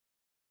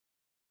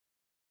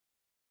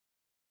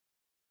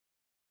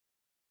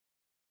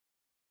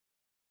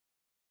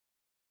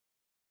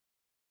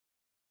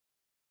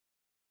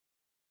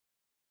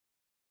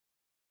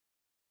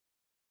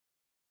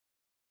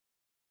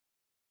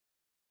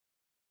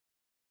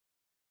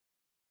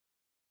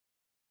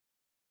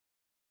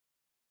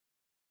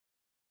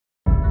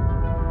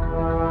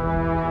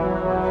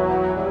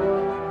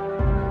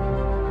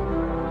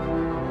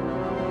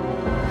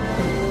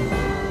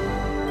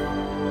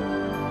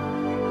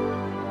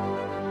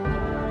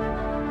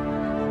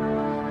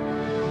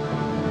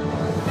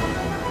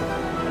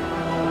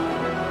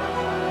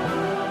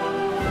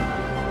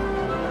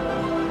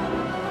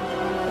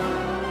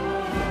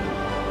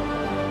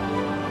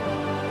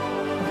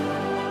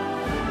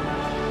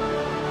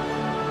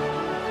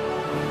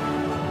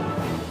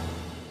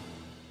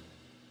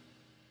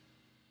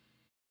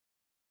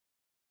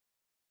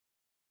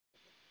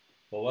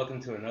Well,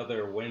 welcome to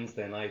another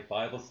Wednesday night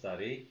Bible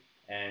study.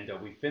 And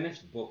we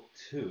finished book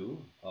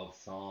 2 of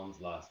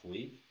Psalms last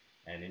week.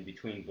 And in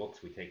between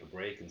books, we take a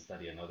break and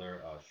study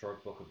another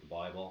short book of the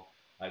Bible.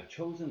 I've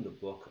chosen the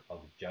book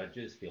of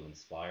Judges, feel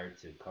inspired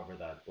to cover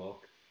that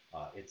book.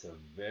 It's a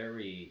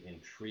very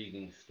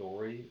intriguing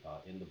story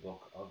in the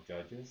book of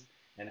Judges.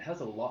 And it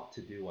has a lot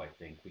to do, I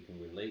think. We can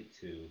relate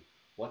to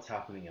what's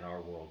happening in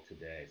our world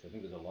today. So I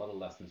think there's a lot of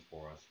lessons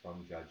for us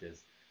from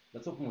Judges.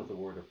 Let's open with a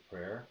word of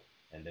prayer,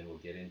 and then we'll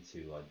get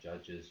into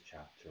Judges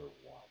chapter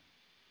 1.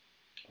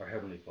 Our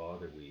Heavenly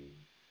Father, we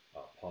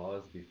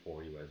pause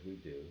before you as we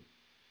do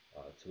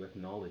to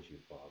acknowledge you,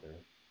 Father,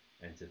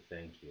 and to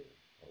thank you.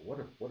 What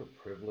a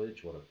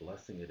privilege, what a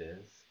blessing it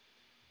is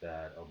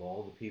that of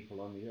all the people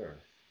on the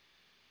earth,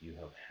 you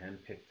have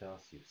handpicked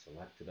us, you've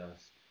selected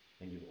us,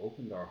 and you've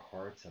opened our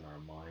hearts and our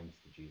minds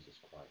to Jesus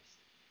Christ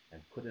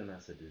and put in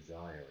us a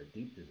desire, a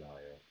deep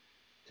desire,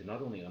 to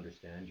not only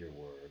understand your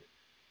word,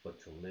 but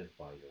to live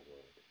by your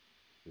word.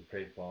 We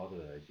pray, Father,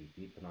 that as you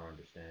deepen our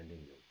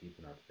understanding, you'll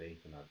deepen our faith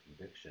and our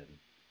conviction,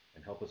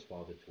 and help us,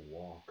 Father, to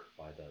walk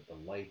by the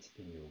light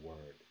in your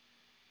word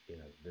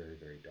in a very,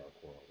 very dark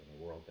world, in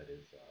a world that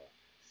is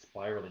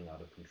spiraling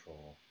out of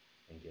control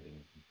and getting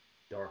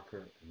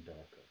darker and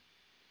darker.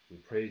 We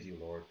praise you,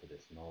 Lord, for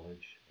this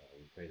knowledge.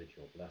 We pray that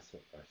you'll bless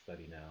our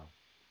study now,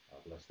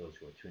 bless those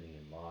who are tuning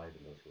in live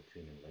and those who will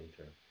tune in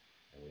later.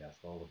 And we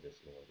ask all of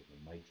this, Lord, in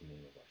the mighty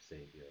name of our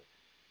Savior,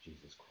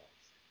 Jesus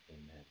Christ.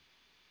 Amen.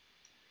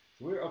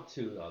 So we're up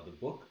to the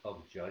book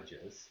of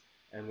Judges.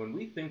 And when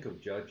we think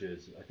of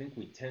judges, I think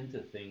we tend to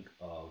think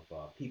of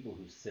people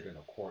who sit in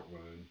a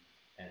courtroom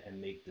and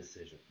make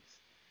decisions.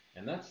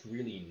 And that's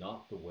really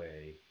not the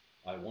way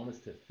I want us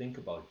to think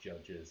about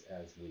judges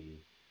as we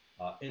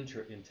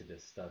enter into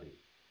this study.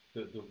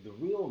 The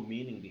real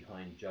meaning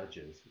behind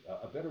judges,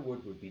 a better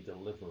word would be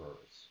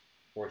deliverers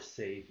or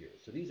saviors.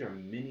 So these are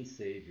mini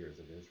saviors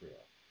of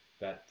Israel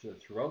that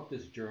throughout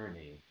this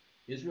journey,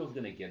 Israel's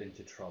going to get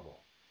into trouble.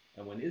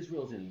 And when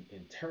Israel's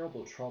in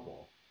terrible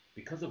trouble,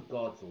 because of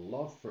God's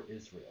love for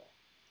Israel,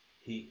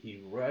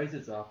 he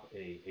rises up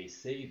a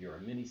savior,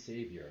 a mini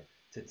savior,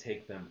 to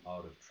take them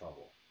out of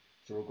trouble.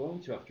 So we're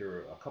going to,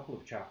 after a couple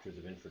of chapters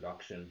of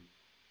introduction,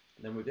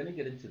 then we're going to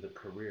get into the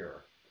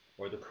career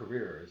or the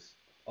careers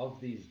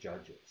of these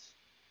judges.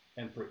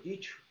 And for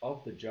each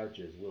of the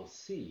judges, we'll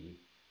see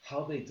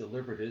how they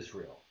delivered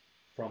Israel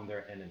from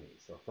their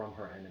enemies or from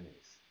her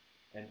enemies.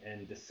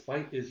 And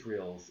despite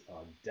Israel's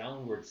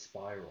downward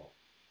spiral,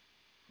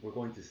 we're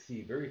going to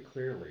see very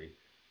clearly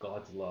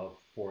God's love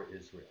for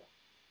Israel.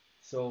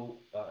 So,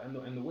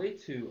 and the way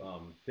to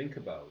think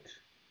about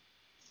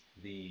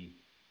the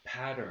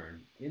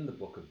pattern in the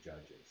book of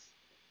Judges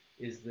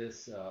is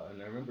this,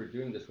 and I remember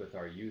doing this with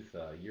our youth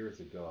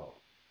years ago,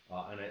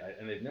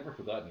 and they've never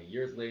forgotten it.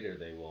 Years later,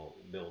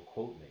 they'll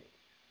quote me,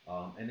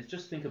 and it's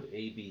just think of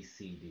A, B,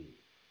 C, D.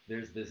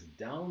 There's this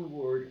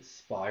downward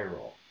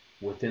spiral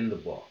within the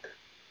book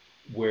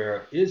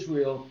where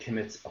Israel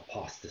commits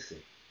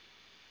apostasy.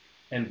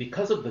 And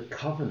because of the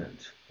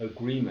covenant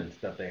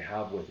agreement that they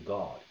have with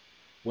God,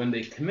 when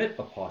they commit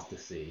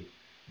apostasy,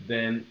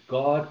 then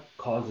God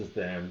causes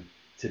them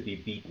to be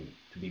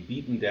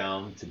beaten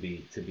down, to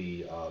be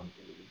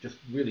just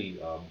really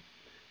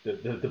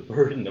the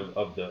burden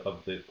of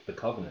the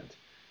covenant,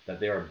 that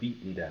they are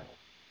beaten down.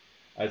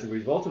 As a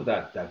result of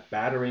that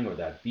battering or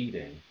that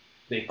beating,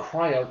 they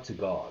cry out to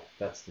God.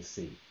 That's the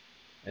C.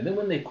 And then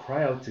when they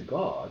cry out to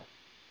God,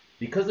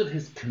 because of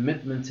his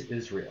commitment to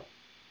Israel,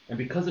 and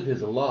because of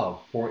his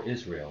love for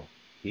Israel,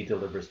 he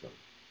delivers them.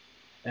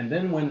 And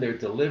then when they're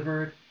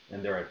delivered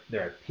and they're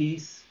at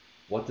peace,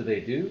 what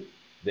do?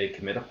 They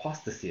commit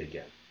apostasy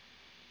again.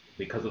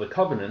 Because of the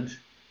covenant,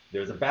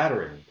 there's a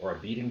battering or a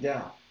beating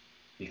down.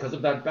 Because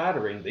of that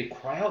battering, they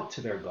cry out to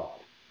their God.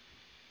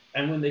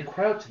 And when they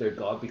cry out to their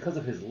God, because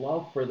of his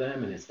love for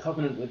them and his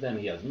covenant with them,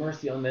 he has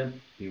mercy on them,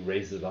 he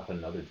raises up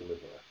another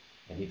deliverer,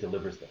 and he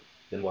delivers them.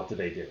 Then what do?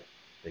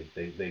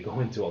 They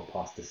go into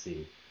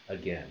apostasy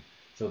again.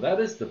 So that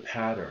is the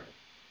pattern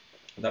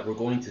that we're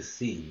going to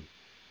see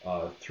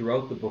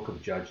throughout the book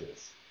of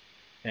Judges.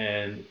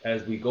 And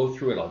as we go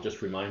through it, I'll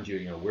just remind you,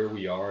 where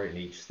we are in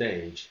each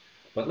stage.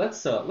 But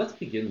let's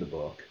begin the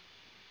book.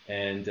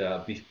 And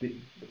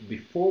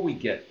before we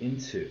get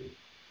into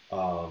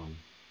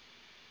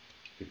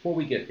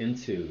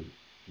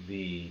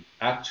the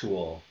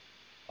actual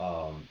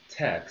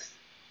text,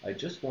 I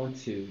just want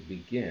to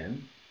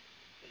begin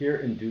here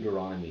in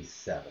Deuteronomy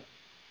 7.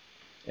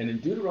 And in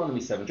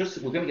Deuteronomy 7,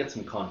 we're going to get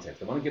some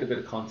context. I want to get a bit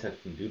of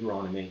context from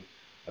Deuteronomy,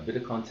 a bit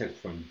of context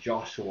from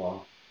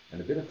Joshua,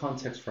 and a bit of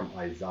context from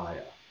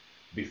Isaiah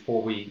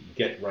before we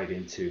get right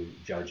into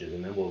Judges.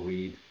 And then we'll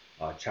read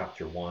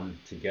chapter 1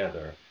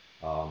 together.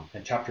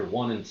 And chapter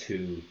 1 and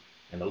 2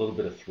 and a little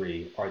bit of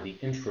 3 are the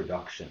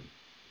introduction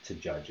to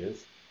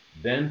Judges.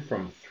 Then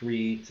from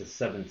 3 to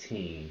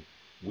 17,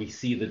 we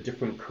see the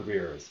different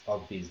careers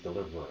of these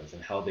deliverers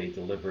and how they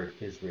delivered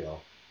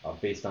Israel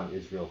based on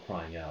Israel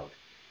crying out.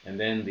 And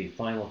then the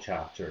final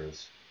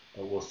chapters,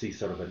 we'll see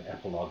sort of an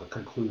epilogue, a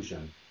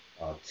conclusion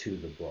to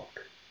the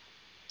book.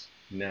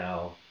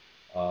 Now,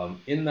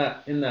 in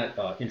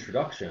that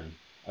introduction,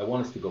 I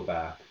want us to go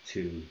back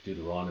to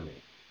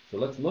Deuteronomy. So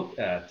let's look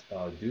at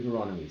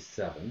Deuteronomy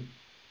 7.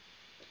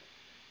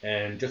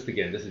 And just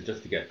again, this is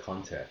just to get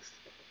context.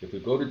 If we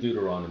go to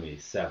Deuteronomy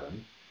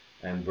 7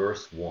 and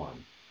verse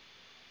 1,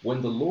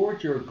 when the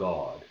Lord your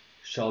God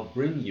shall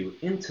bring you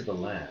into the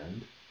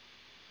land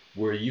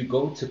where you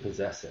go to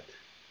possess it,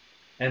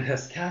 and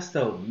has cast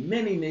out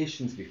many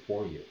nations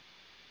before you,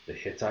 the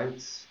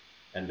Hittites,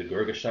 and the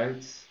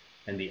Girgashites,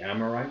 and the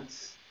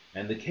Amorites,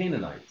 and the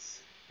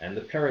Canaanites, and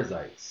the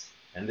Perizzites,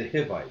 and the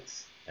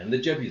Hivites, and the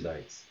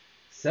Jebusites,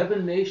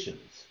 7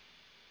 nations,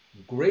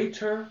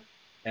 greater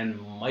and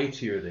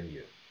mightier than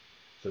you.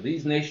 So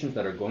these nations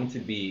that are going to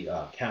be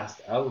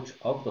cast out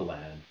of the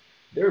land,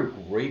 they're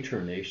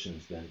greater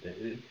nations than,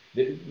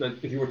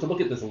 like, if you were to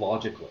look at this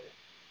logically,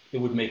 it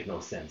would make no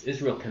sense.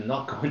 Israel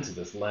cannot go into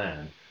this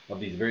land of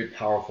these very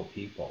powerful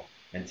people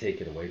and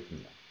take it away from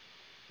them.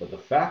 But the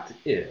fact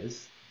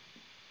is,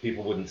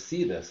 people wouldn't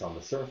see this on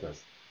the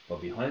surface, but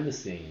behind the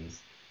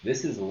scenes,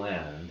 this is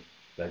land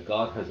that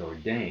God has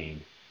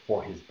ordained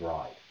for his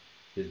bride.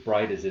 His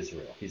bride is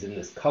Israel. He's in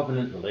this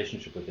covenant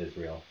relationship with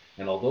Israel,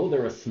 and although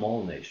they're a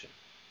small nation,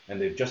 and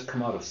they've just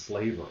come out of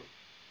slavery,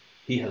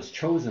 he has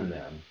chosen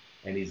them,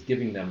 and he's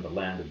giving them the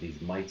land of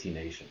these mighty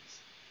nations.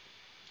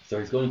 So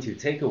he's going to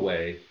take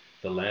away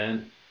the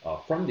land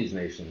from these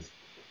nations,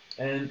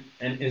 and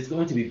it's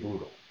going to be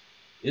brutal.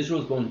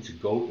 Israel is going to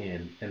go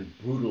in and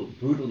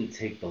brutally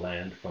take the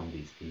land from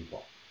these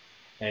people.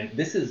 And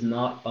this is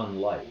not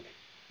unlike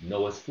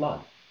Noah's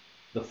flood.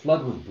 The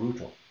flood was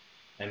brutal.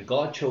 And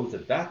God chose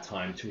at that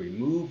time to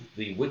remove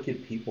the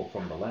wicked people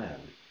from the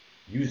land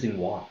using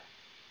water.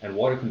 And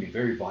water can be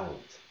very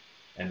violent.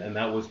 And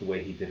that was the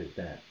way he did it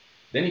then.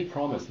 Then he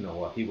promised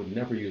Noah he would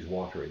never use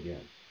water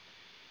again.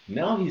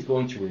 Now he's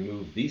going to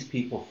remove these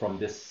people from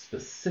this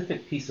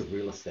specific piece of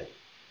real estate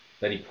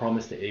that he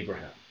promised to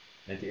Abraham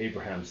and to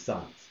Abraham's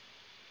sons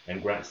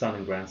and son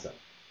and grandson.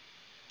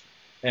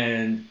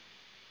 And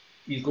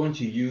he's going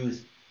to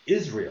use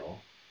Israel,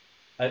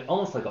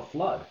 almost like a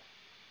flood,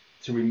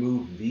 to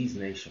remove these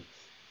nations,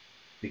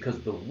 because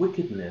the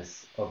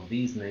wickedness of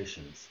these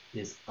nations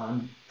is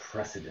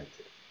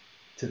unprecedented.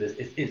 To this,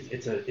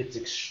 it's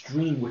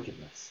extreme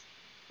wickedness,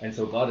 and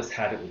so God has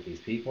had it with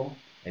these people,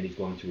 and he's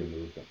going to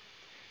remove them.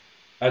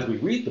 As we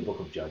read the book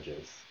of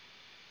Judges,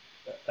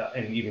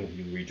 and even if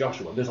you read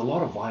Joshua, there's a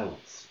lot of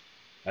violence.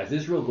 As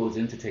Israel goes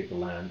in to take the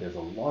land, there's a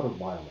lot of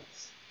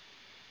violence.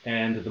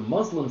 And the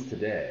Muslims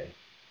today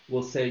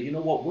will say, you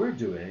know, what we're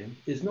doing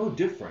is no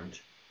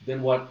different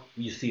than what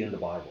you see in the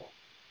Bible.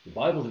 The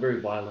Bible is a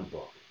very violent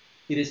book.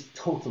 It is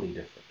totally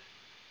different.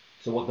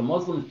 So what the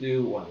Muslims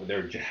do,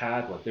 their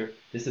jihad,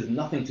 this has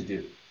nothing to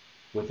do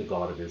with the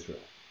God of Israel.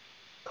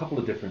 A couple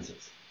of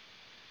differences.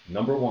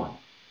 Number one,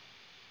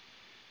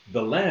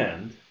 the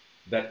land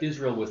that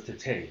Israel was to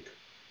take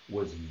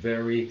was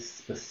very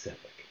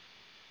specific.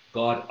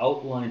 God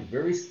outlined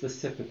very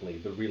specifically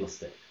the real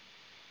estate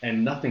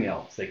and nothing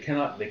else. They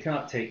cannot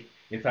take,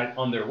 in fact,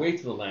 on their way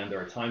to the land,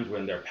 there are times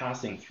when they're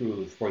passing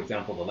through, for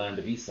example, the land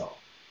of Esau.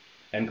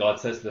 And God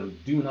says to them,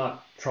 do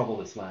not trouble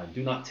this land.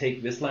 Do not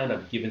take this land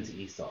I've given to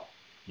Esau.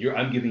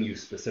 I'm giving you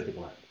specific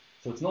land.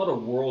 So it's not a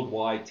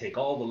worldwide take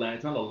all the land.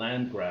 It's not a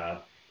land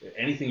grab.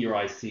 Anything your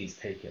eye sees,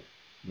 take it.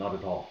 Not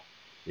at all.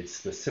 It's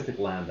specific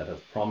land that has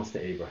promised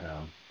to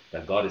Abraham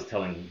that God is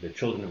telling the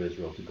children of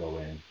Israel to go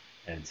in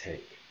and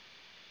take.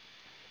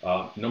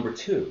 Number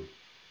two,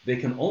 they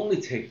can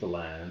only take the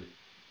land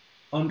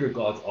under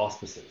God's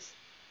auspices.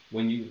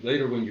 When you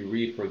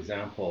read, for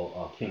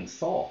example, King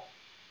Saul,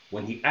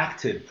 when he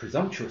acted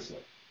presumptuously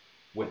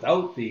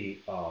without the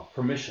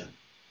permission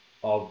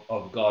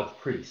of God's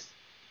priest,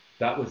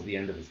 that was the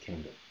end of his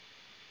kingdom.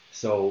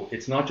 So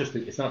it's not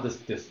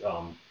this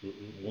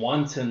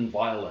wanton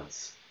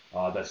violence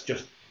that's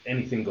just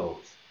anything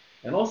goes.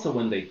 And also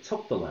when they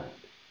took the land,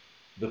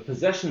 the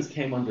possessions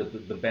came under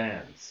the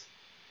bans.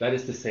 That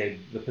is to say,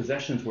 the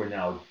possessions were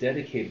now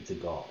dedicated to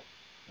God.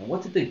 And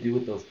what did they do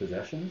with those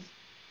possessions?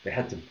 They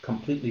had to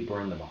completely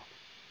burn them up.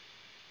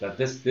 That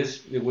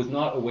it was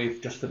not a way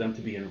just for them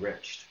to be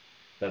enriched.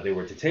 That they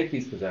were to take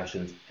these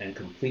possessions and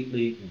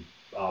completely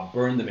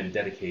burn them in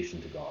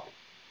dedication to God.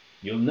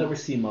 You'll never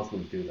see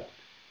Muslims do that.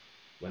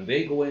 When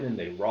they go in and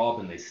they rob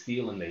and they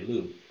steal and they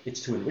loot, it's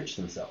to enrich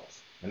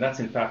themselves. And that's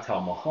in fact how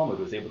Muhammad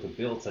was able to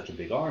build such a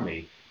big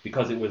army,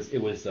 because it was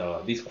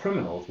these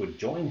criminals would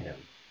join him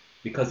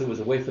because it was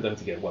a way for them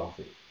to get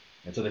wealthy.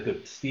 And so they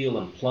could steal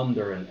and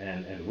plunder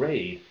and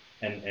raid,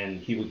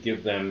 and he would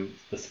give them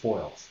the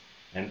spoils.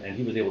 And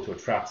he was able to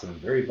attract some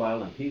very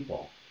violent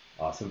people,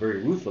 some very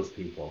ruthless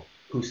people,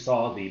 who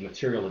saw the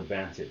material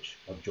advantage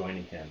of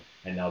joining him,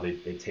 and now they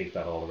take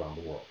that all around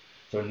the world.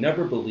 So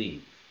never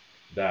believe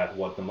that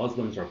what the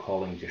Muslims are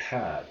calling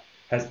jihad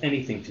has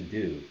anything to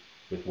do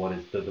with what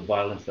is the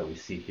violence that we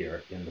see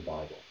here in the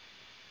Bible.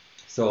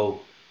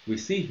 So we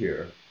see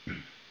here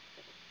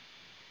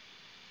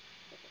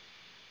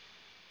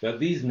that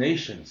these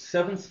nations,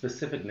 7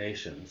 specific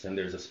nations, and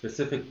there's a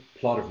specific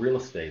plot of real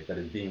estate that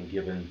is being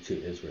given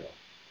to Israel.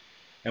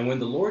 And when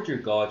the Lord your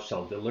God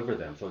shall deliver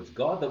them, so it's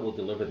God that will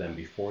deliver them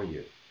before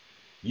you,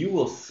 you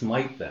will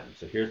smite them.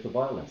 So here's the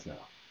violence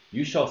now.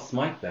 You shall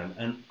smite them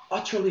and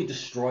utterly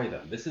destroy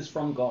them. This is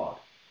from God.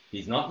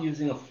 He's not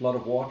using a flood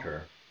of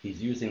water.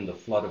 He's using the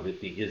flood of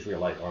the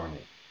Israelite army.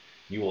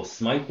 You will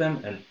smite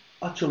them and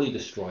utterly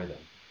destroy them.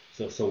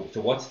 So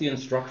what's the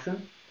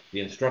instruction? The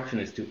instruction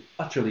is to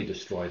utterly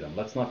destroy them.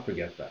 Let's not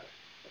forget that.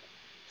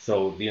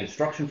 So the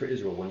instruction for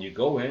Israel, when you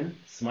go in,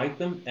 smite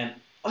them and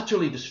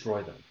utterly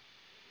destroy them.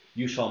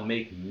 You shall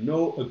make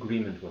no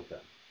agreement with them,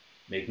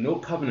 make no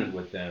covenant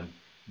with them,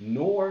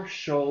 nor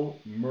show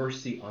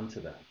mercy unto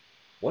them.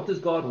 What does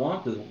God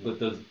want?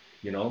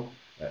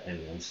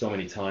 And so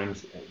many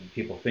times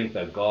people think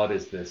that God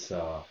is this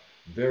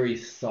very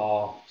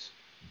soft,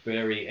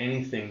 very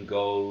anything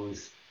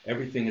goes,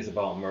 everything is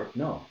about mercy.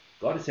 No,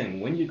 God is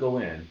saying, when you go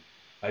in,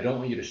 I don't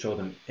want you to show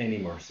them any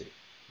mercy.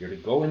 You're to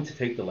go in to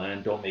take the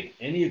land, don't make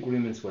any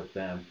agreements with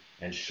them,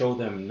 and show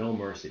them no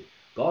mercy.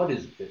 God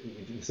is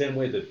the same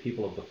way the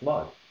people of the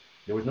flood.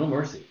 There was no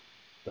mercy.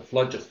 The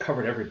flood just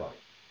covered everybody.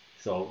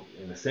 So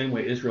in the same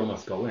way, Israel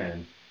must go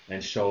in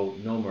and show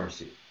no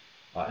mercy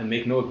and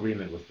make no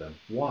agreement with them.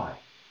 Why?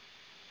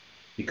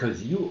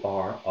 Because you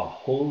are a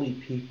holy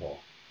people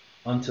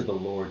unto the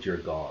Lord your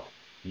God.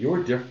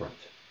 You're different.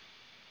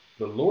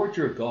 The Lord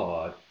your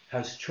God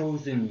has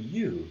chosen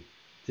you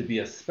to be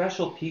a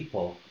special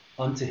people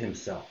unto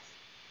himself.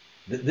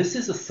 This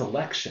is a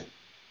selection.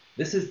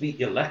 This is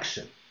the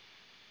election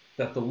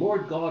that the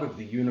Lord God of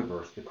the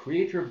universe, the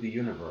creator of the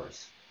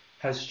universe,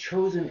 has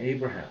chosen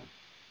Abraham.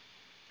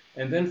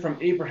 And then from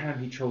Abraham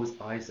he chose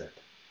Isaac.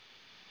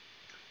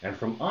 And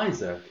from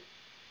Isaac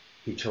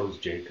he chose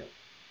Jacob.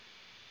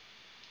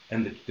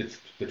 And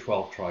the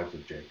 12 tribes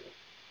of Jacob.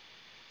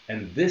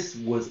 And this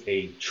was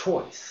a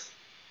choice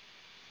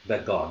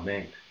that God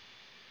made.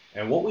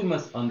 And what we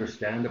must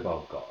understand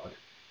about God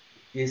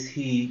is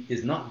he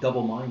is not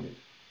double-minded.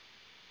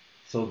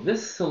 So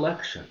this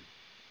selection,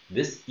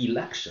 this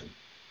election,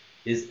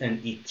 is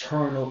an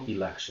eternal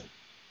election.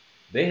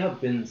 They have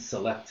been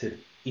selected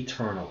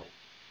eternally.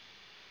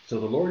 So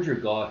the Lord your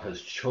God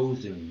has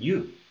chosen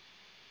you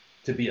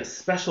to be a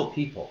special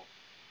people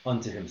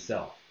unto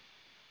himself,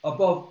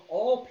 above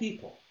all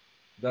people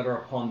that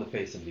are upon the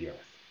face of the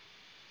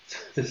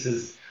earth. This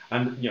is,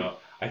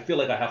 I feel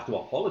like I have to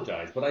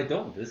apologize, but I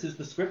don't. This is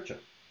the scripture.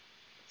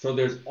 So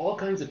there's all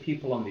kinds of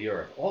people on the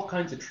earth, all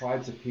kinds of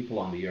tribes of people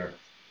on the earth.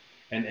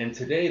 And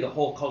today the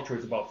whole culture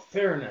is about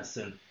fairness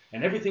and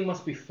everything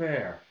must be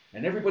fair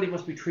and everybody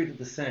must be treated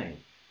the same.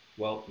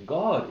 Well,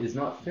 God is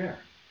not fair.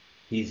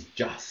 He's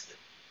just.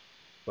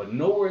 But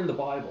nowhere in the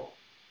Bible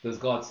does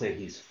God say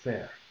he's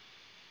fair.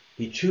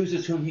 He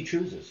chooses whom he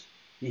chooses.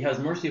 He has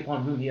mercy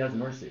upon whom he has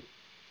mercy.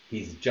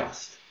 He's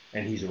just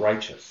and he's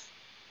righteous.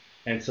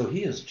 And so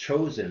he has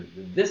chosen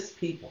this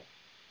people,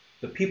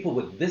 the people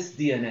with this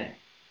DNA,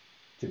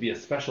 to be a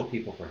special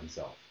people for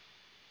himself,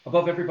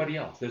 above everybody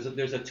else.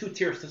 There's a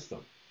two-tier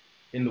system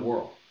in the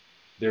world.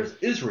 There's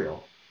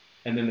Israel,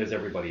 and then there's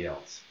everybody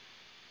else.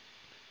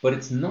 But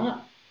it's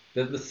not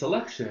that the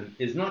selection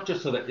is not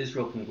just so that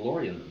Israel can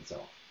glory in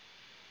themselves.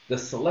 The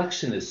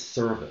selection is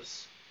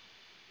service.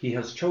 He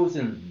has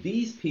chosen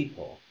these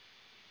people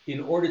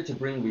in order to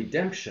bring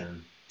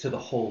redemption to the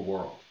whole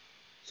world.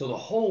 So the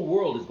whole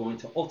world is going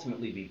to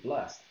ultimately be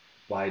blessed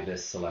by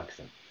this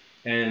selection.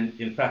 And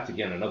in fact,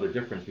 again, another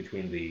difference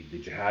between the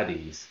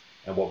jihadis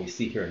and what we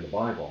see here in the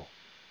Bible,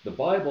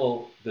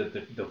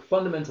 the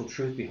fundamental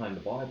truth behind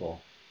the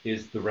Bible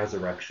is the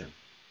resurrection.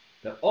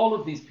 That all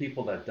of these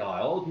people that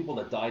die, all the people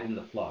that died in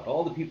the flood,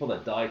 all the people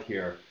that died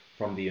here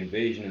from the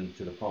invasion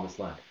into the promised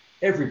land,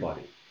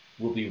 everybody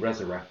will be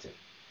resurrected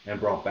and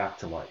brought back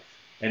to life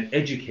and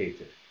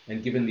educated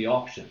and given the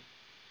option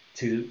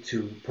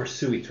to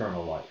pursue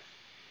eternal life.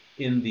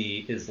 In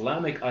the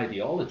Islamic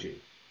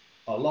ideology,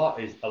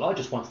 Allah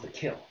just wants to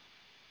kill,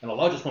 and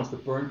Allah just wants to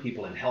burn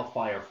people in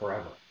hellfire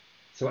forever.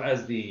 So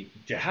as the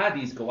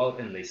jihadis go out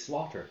and they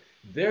slaughter,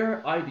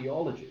 their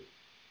ideology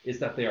is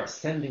that they are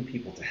sending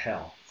people to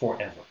hell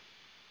forever,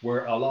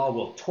 where Allah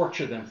will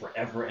torture them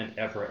forever and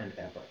ever and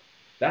ever.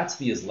 That's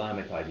the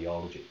Islamic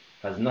ideology.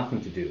 It has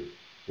nothing to do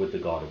with the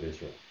God of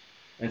Israel.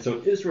 And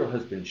so Israel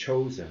has been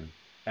chosen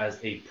as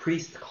a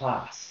priest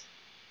class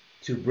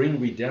to bring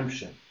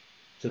redemption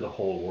to the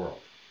whole world.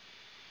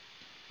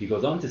 He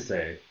goes on to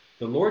say,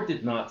 the Lord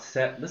did not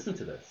set, listen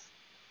to this,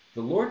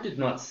 the Lord did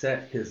not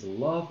set his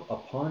love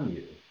upon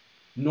you,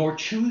 nor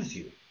choose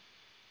you,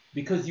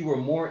 because you were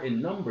more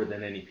in number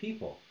than any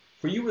people,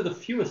 for you were the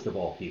fewest of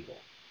all people.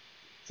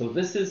 So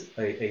this is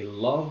a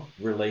love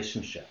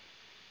relationship.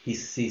 He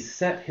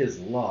set his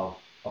love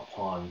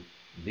upon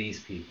these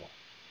people.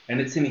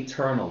 And it's an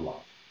eternal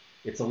love.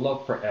 It's a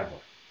love forever.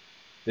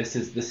 This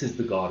is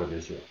the God of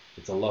Israel.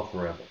 It's a love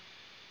forever.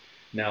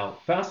 Now,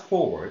 fast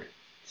forward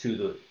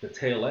to the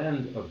tail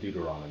end of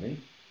Deuteronomy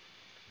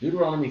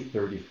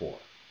 34.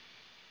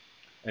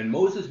 And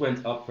Moses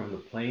went up from the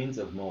plains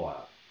of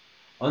Moab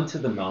unto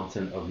the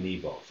mountain of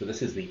Nebo. So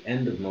this is the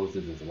end of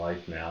Moses'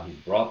 life now. He's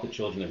brought the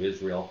children of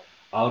Israel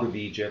out of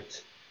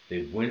Egypt.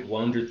 They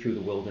wandered through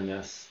the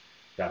wilderness.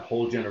 That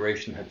whole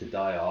generation had to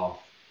die off.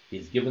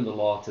 He's given the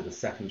law to the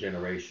second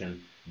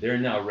generation. They're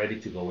now ready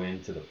to go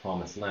into the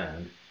promised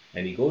land.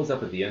 And he goes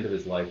up at the end of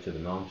his life to the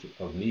Mount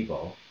of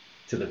Nebo,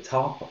 to the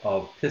top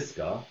of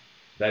Pisgah,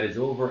 that is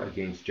over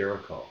against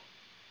Jericho.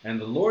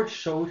 And the Lord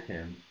showed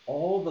him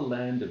all the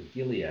land of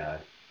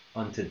Gilead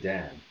unto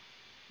Dan,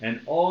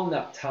 and all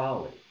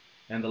Naphtali,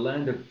 and the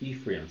land of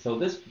Ephraim. So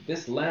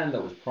this land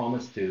that was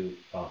promised to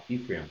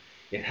Ephraim,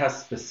 it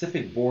has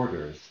specific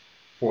borders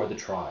for the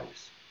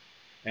tribes.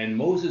 And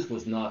Moses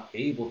was not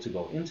able to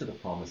go into the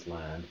promised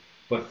land,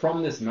 but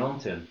from this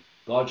mountain,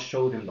 God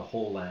showed him the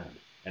whole land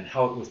and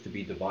how it was to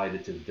be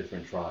divided to the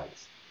different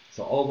tribes.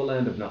 So all the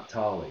land of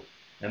Naphtali,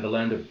 and the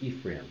land of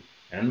Ephraim,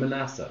 and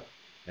Manasseh,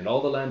 and all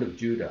the land of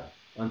Judah,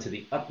 unto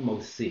the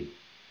utmost sea,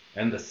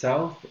 and the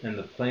south and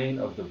the plain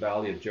of the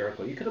valley of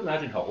Jericho. You can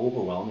imagine how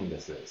overwhelming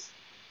this is.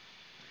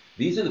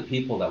 These are the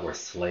people that were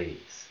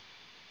slaves.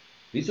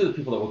 These are the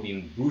people that were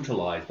being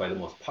brutalized by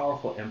the most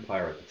powerful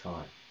empire at the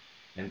time.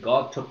 And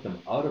God took them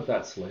out of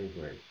that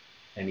slavery,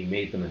 and he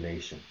made them a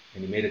nation,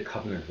 and he made a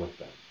covenant with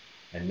them.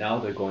 And now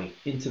they're going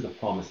into the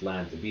promised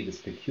land to be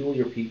this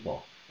peculiar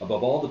people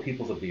above all the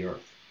peoples of the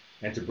earth,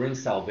 and to bring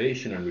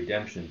salvation and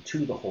redemption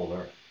to the whole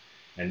earth.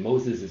 And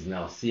Moses is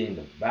now seeing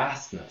the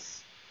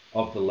vastness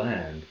of the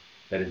land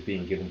that is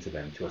being given to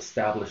them to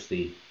establish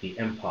the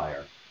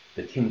empire,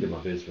 the kingdom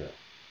of Israel.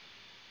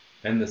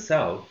 And the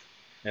south,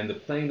 and the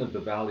plain of the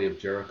valley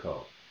of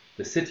Jericho,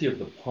 the city of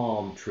the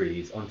palm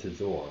trees unto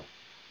Zor.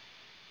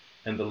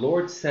 And the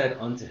Lord said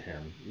unto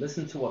him,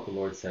 listen to what the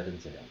Lord said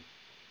unto him,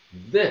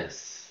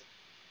 this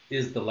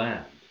is the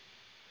land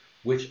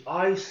which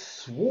I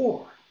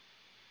swore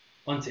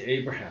unto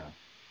Abraham,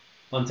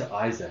 unto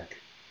Isaac,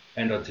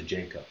 and unto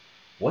Jacob.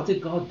 What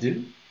did God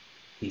do?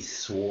 He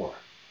swore.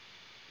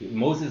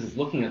 Moses is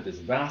looking at this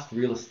vast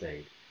real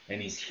estate,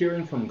 and he's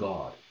hearing from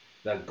God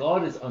that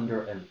God is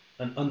under an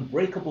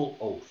unbreakable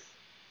oath.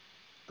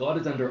 God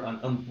is under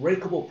an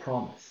unbreakable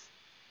promise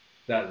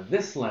that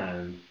this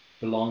land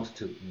belongs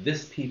to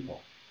this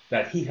people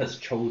that he has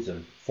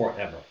chosen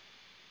forever.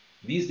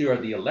 These are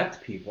the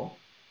elect people,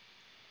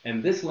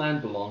 and this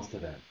land belongs to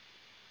them.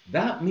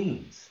 That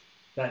means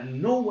that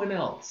no one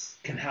else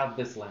can have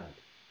this land.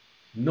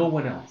 No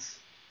one else.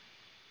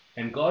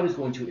 And God is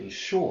going to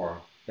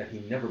ensure that he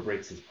never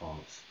breaks his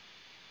promise.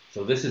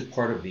 So this is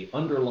part of the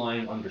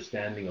underlying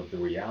understanding of the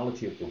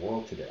reality of the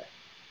world today,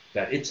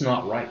 that it's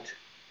not right,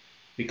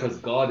 because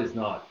God has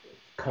not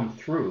come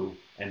through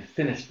and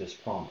finished this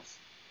promise,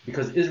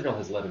 because Israel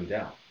has let him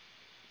down.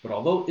 But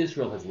although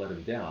Israel has let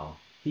him down,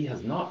 he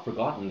has not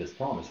forgotten this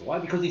promise. Why?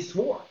 Because he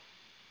swore.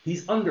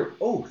 He's under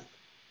oath.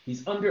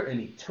 He's under an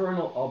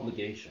eternal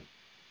obligation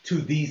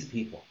to these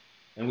people.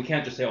 And we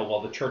can't just say, oh,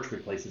 well, the church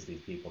replaces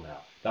these people now.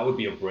 That would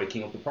be a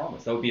breaking of the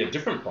promise. That would be a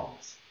different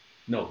promise.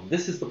 No,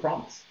 this is the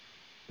promise,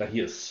 that he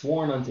has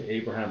sworn unto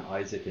Abraham,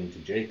 Isaac, and to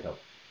Jacob,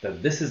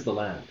 that this is the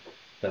land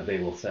that they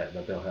will say,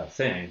 that they'll have,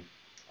 saying,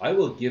 I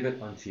will give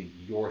it unto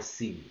your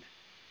seed.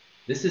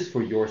 This is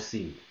for your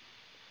seed.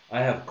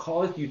 I have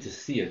caused you to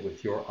see it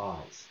with your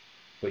eyes,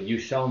 but you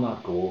shall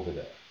not go over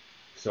there.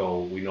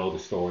 So we know the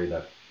story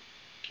that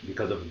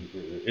because of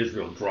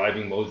Israel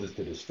driving Moses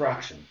to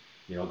distraction,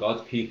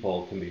 God's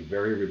people can be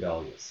very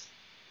rebellious,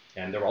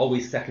 and they're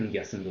always second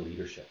guessing the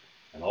leadership,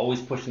 and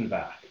always pushing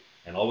back,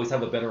 and always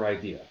have a better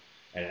idea.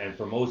 And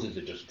for Moses,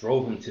 it just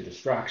drove him to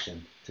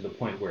distraction to the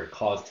point where it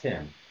caused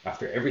him,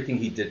 after everything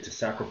he did to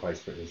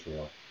sacrifice for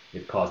Israel,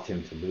 it caused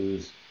him to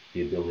lose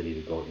the ability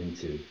to go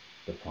into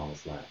the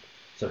promised land.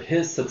 So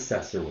his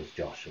successor was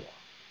Joshua.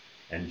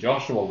 And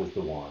Joshua was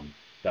the one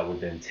that would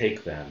then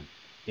take them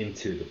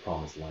into the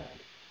promised land.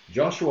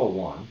 Joshua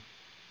 1,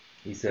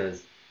 he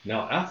says,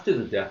 Now after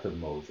the death of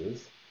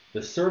Moses,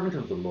 the servant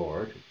of the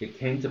Lord, it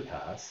came to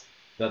pass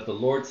that the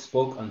Lord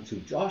spoke unto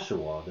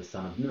Joshua the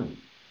son of Nun,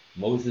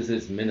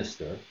 Moses'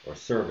 minister or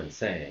servant,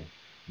 saying,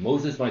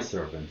 Moses my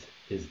servant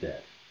is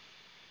dead.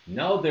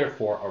 Now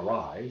therefore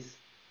arise,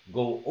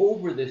 go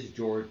over this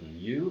Jordan,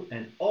 you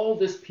and all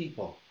this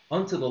people,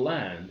 unto the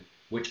land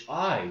which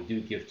I do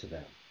give to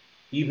them,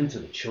 even to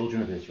the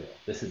children of Israel.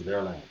 This is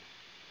their land.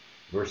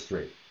 Verse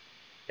 3.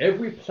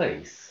 Every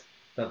place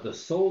that the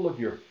sole of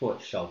your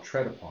foot shall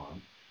tread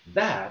upon,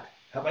 that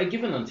have I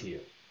given unto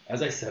you,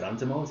 as I said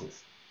unto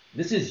Moses.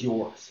 This is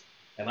yours,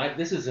 and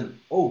this is an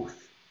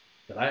oath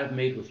that I have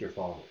made with your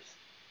fathers,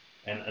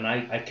 and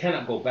I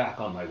cannot go back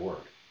on my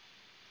word.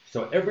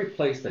 So every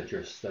place that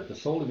the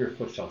sole of your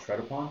foot shall tread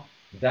upon,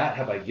 that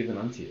have I given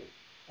unto you,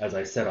 as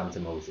I said unto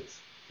Moses.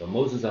 So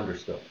Moses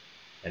understood,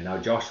 and now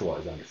Joshua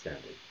is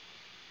understanding.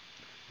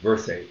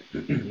 Verse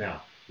 8.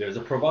 Now, there's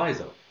a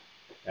proviso.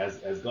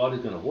 As God is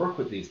going to work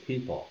with these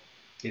people,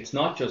 it's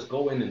not just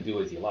go in and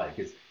do as you like.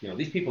 It's,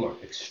 these people are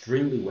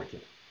extremely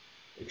wicked,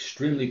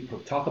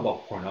 talk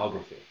about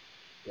pornography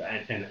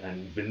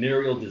and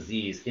venereal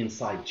disease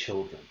inside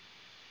children.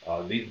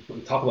 They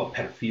talk about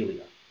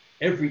pedophilia,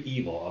 every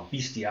evil, of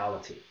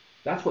bestiality.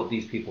 That's what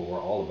these people were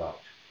all about.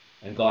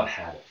 And God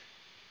had it.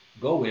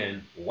 Go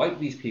in, wipe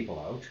these people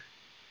out.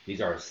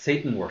 These are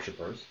Satan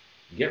worshippers.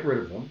 Get rid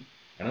of them,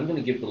 and I'm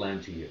going to give the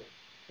land to you.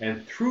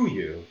 And through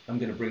you, I'm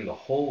going to bring the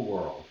whole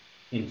world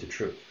into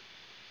truth.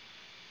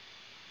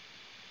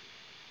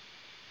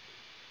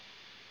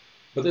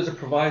 But there's a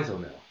proviso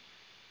now.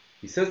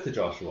 He says to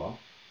Joshua,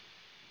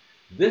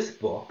 this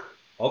book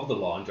of the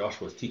law, and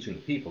Joshua is teaching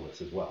the people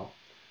this as well,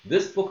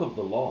 this book of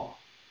the law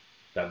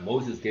that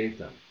Moses gave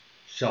them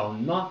shall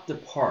not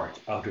depart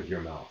out of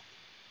your mouth,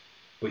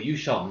 but you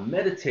shall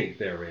meditate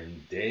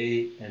therein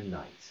day and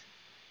night,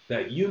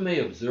 that you may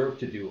observe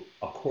to do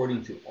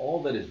according to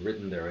all that is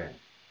written therein.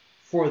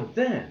 For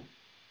then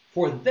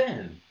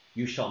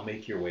you shall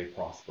make your way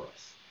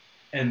prosperous,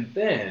 and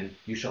then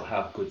you shall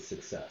have good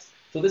success.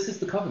 So this is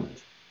the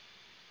covenant.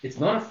 It's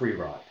not a free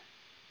ride.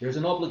 There's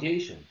an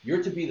obligation.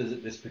 You're to be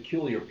this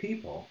peculiar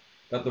people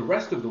that the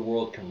rest of the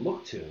world can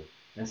look to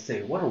and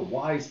say, what a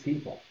wise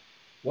people.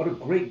 What a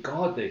great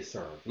God they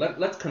serve.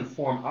 Let's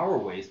conform our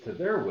ways to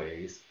their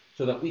ways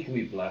so that we can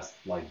be blessed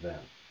like them.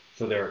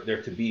 So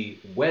they're to be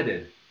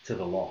wedded to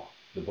the law,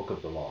 the book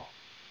of the law.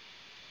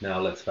 Now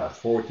let's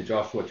fast forward to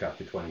Joshua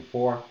chapter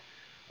 24.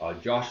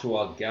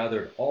 Joshua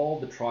gathered all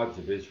the tribes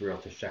of Israel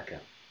to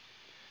Shechem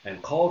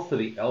and called for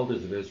the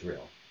elders of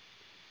Israel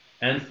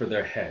and for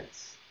their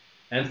heads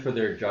and for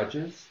their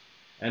judges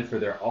and for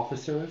their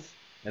officers,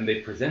 and they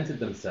presented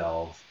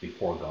themselves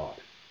before God.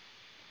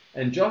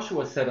 And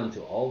Joshua said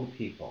unto all the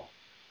people,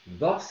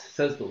 thus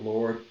says the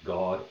Lord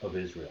God of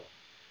Israel,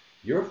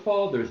 your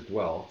fathers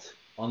dwelt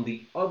on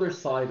the other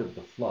side of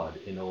the flood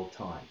in old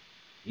time,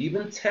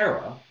 even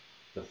Terah,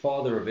 the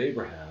father of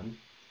Abraham,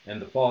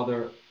 and the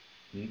father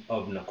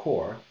of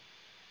Nachor,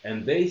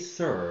 and they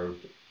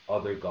served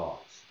other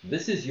gods.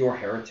 This is your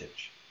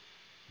heritage.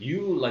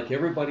 You, like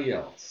everybody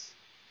else,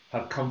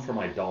 have come from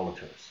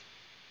idolaters,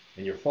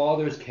 and your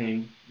fathers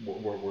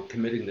were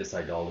committing this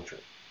idolatry.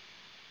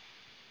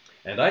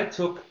 And I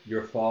took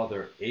your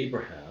father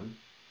Abraham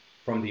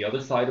from the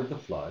other side of the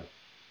flood,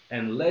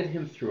 and led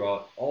him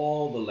throughout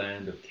all the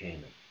land of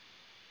Canaan,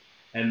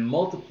 and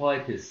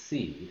multiplied his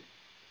seed,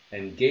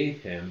 and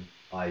gave him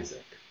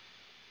Isaac.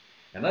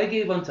 And I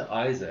gave unto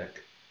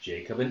Isaac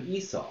Jacob and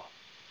Esau.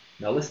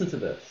 Now listen to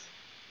this.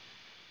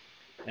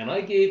 And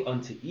I gave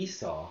unto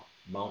Esau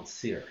Mount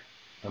Seir.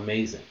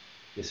 Amazing.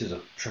 This is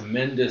a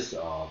tremendous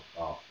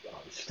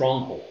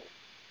stronghold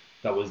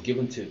that was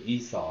given to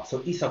Esau.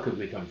 So Esau could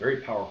become very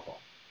powerful.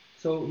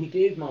 So he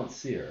gave Mount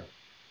Seir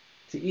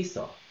to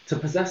Esau to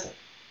possess it.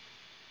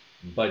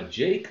 But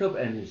Jacob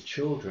and his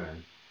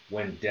children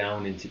went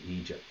down into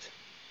Egypt.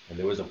 And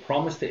there was a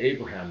promise to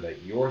Abraham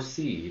that your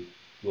seed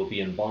will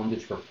be in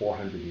bondage for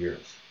 400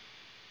 years.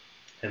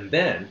 And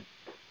then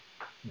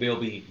they'll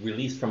be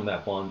released from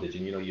that bondage.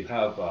 And you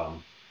have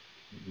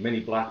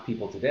many black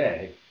people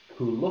today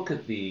who look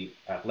at the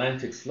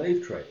Atlantic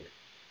slave trade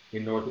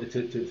in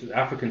to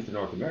Africans to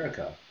North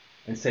America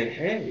and say,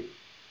 hey,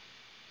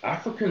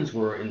 Africans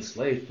were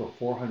enslaved for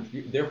 400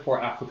 years,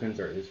 therefore Africans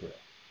are Israel.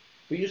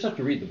 But you just have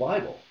to read the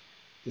Bible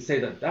to say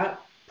that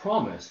that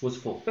promise was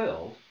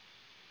fulfilled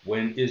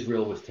when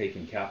Israel was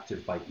taken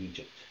captive by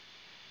Egypt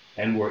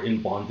and were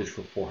in bondage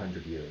for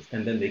 400 years.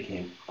 And then they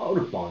came out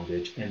of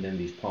bondage, and then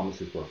these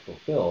promises were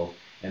fulfilled,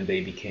 and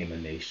they became a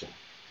nation.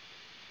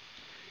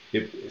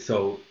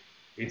 So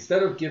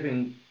instead of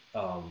giving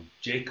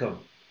Jacob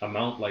a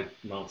mount like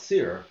Mount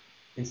Seir,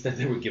 instead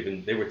they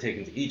were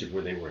taken to Egypt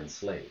where they were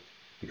enslaved,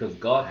 because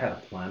God had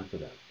a plan for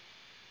them,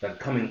 that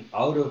coming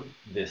out of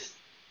this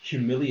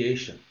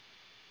humiliation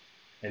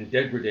and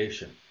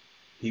degradation,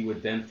 he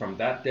would then, from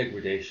that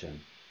degradation,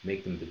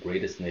 make them the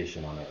greatest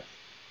nation on earth,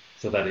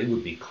 so that it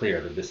would be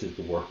clear that this is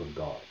the work of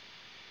God.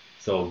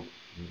 So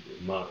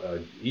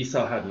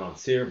Esau had Mount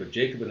Seir, but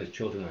Jacob and his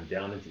children went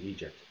down into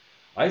Egypt.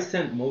 I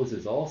sent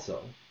Moses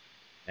also,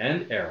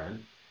 and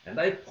Aaron, and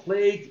I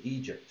plagued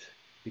Egypt,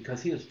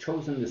 because he has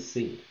chosen this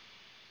seed.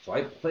 So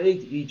I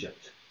plagued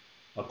Egypt,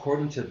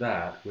 according to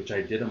that which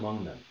I did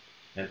among them.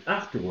 And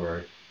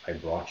afterward I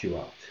brought you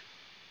out.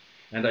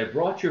 And I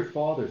brought your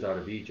fathers out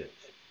of Egypt,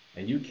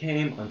 and you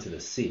came unto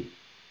the sea.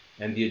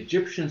 And the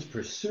Egyptians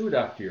pursued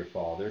after your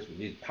fathers,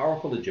 these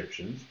powerful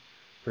Egyptians,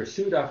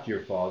 pursued after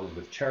your fathers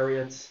with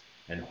chariots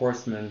and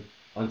horsemen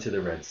unto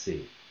the Red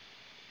Sea.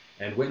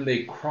 And when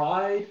they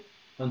cried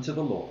unto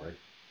the Lord,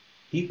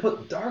 he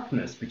put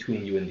darkness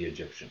between you and the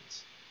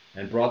Egyptians,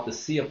 and brought the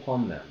sea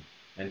upon them,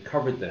 and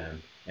covered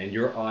them, and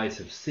your eyes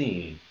have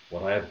seen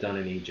what I have done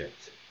in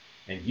Egypt.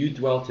 And you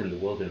dwelt in the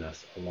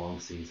wilderness a long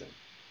season.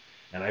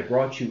 And I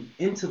brought you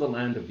into the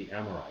land of the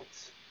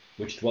Amorites,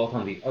 which dwelt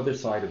on the other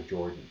side of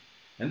Jordan.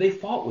 And they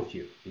fought with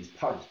you, these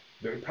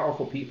very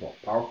powerful people,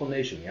 powerful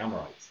nation, the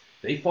Amorites.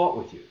 They fought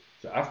with you.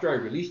 So after I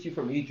released you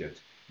from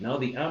Egypt, now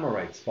the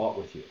Amorites fought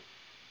with you.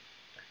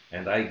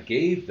 And I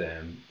gave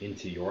them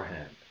into your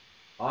hand.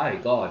 I,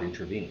 God,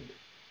 intervened,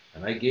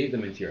 and I gave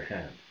them into your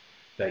hand,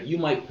 that you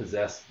might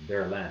possess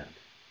their land.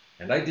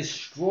 And I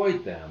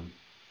destroyed them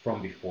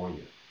from before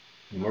you.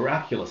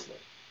 Miraculously,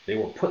 they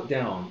were put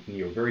down in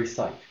your very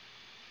sight.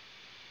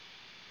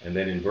 And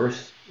then in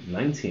verse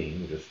 19,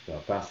 we'll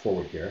just fast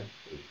forward here,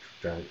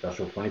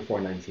 Joshua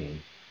 24:19.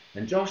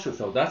 And Joshua,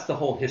 so that's the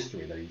whole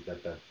history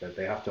that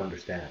they have to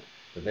understand,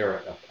 that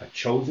they're a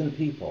chosen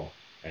people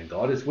and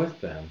God is with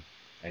them,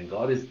 and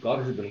God has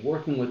been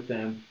working with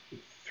them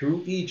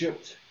through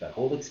Egypt, that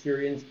whole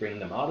experience, bringing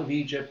them out of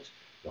Egypt,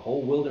 the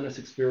whole wilderness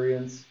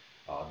experience,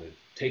 the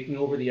taking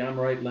over the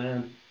Amorite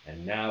land,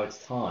 and now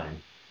it's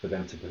time for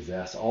them to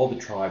possess, all the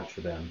tribes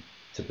for them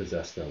to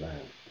possess their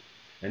land.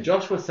 And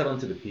Joshua said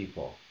unto the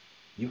people,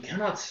 you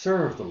cannot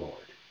serve the Lord.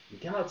 You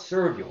cannot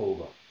serve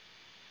Jehovah.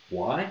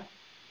 Why?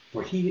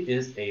 For he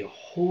is a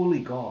holy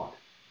God.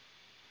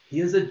 He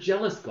is a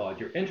jealous God.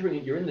 You're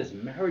in this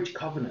marriage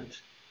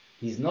covenant.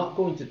 He's not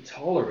going to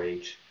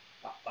tolerate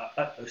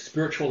a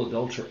spiritual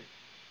adultery.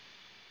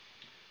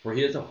 For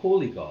he is a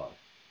holy God.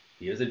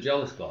 He is a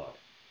jealous God.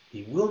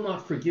 He will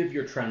not forgive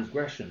your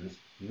transgressions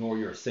nor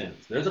your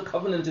sins. There's a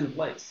covenant in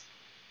place.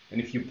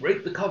 And if you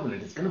break the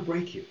covenant, it's going to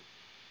break you.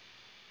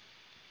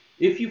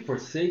 If you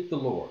forsake the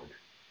Lord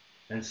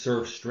and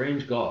serve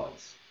strange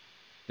gods,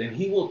 then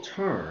he will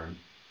turn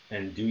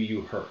and do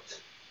you hurt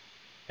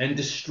and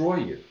destroy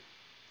you.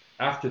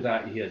 After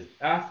that he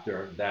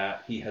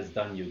has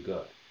done you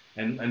good.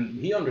 And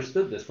he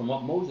understood this from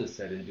what Moses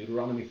said in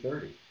Deuteronomy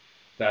 30.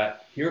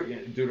 That here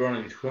in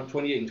Deuteronomy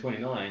 28 and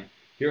 29,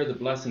 here are the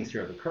blessings,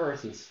 here are the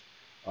curses.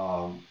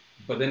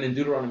 But then in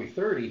Deuteronomy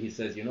 30, he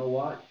says, you know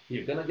what?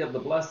 You're going to get the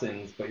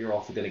blessings, but you're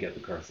also going to get the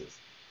curses.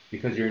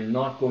 Because you're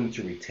not going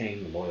to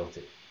retain the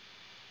loyalty.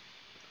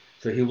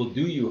 So he will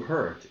do you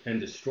hurt and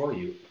destroy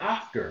you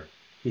after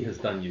he has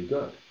done you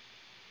good.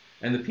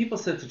 And the people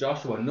said to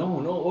Joshua,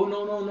 no,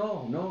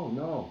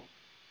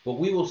 but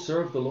we will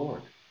serve the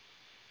Lord.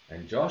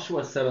 And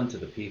Joshua said unto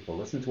the people,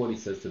 listen to what he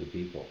says to the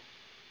people,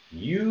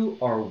 you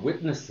are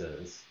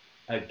witnesses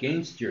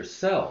against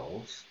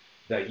yourselves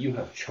that you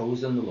have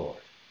chosen the Lord.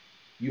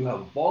 You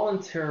have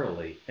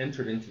voluntarily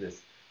entered into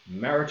this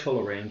marital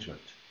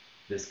arrangement,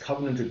 this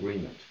covenant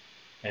agreement,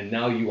 and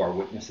now you are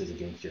witnesses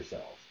against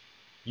yourselves.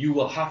 You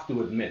will have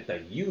to admit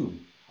that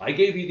I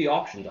gave you the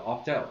option to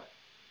opt out,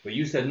 but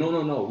you said,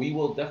 no, we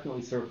will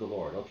definitely serve the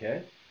Lord,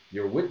 okay?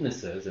 You're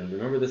witnesses, and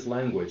remember this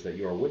language, that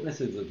you are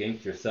witnesses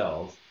against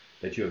yourselves,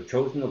 that you have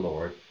chosen the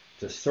Lord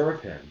to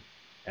serve him.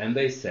 And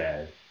they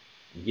said,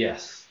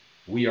 yes,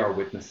 we are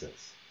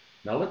witnesses.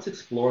 Now let's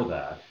explore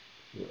that.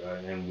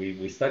 And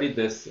we studied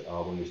this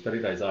when we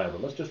studied Isaiah,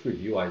 but let's just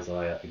review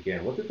Isaiah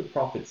again. What did the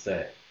prophet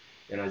say?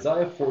 In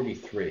Isaiah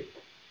 43,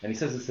 and he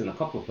says this in a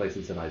couple of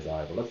places in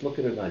Isaiah, but let's look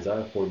at it in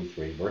Isaiah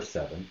 43, verse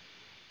 7.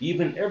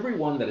 Even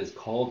everyone that is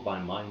called by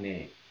my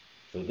name.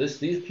 So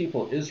these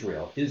people,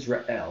 Israel,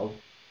 the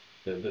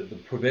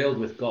prevailed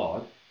with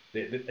God.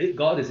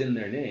 God is in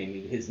their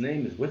name. His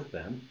name is with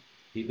them.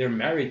 They're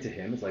married to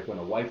him. It's like when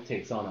a wife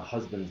takes on a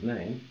husband's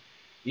name.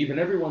 Even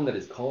everyone that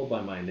is called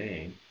by my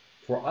name,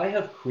 for I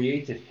have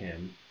created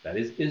him, that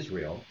is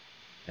Israel,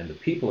 and the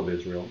people of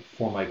Israel,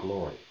 for my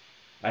glory.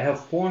 I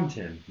have formed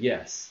him,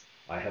 yes,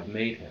 I have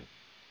made him.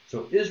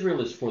 So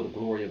Israel is for the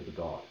glory of the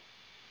God,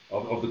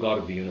 of the God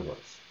of the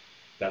universe.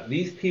 That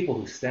these people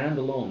who stand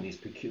alone, this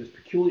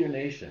peculiar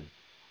nation,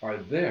 are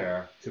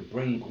there to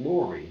bring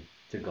glory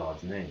to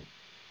God's name.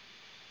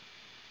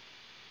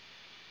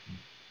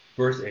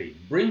 Verse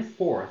 8, bring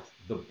forth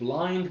the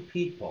blind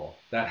people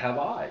that have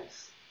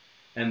eyes,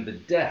 and the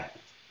deaf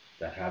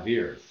that have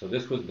ears. So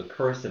this was the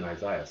curse in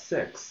Isaiah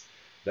 6,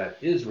 that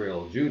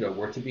Israel, Judah,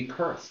 were to be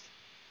cursed.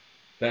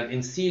 That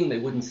in seeing they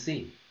wouldn't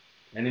see,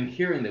 and in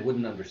hearing they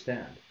wouldn't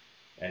understand.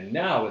 And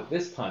now at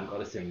this time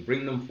God is saying,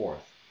 bring them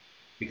forth.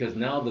 Because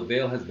now the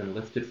veil has been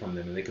lifted from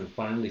them and they can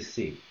finally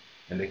see,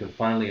 and they can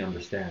finally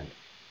understand.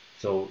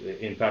 So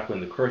in fact,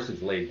 when the curse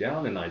is laid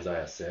down in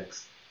Isaiah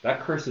 6, that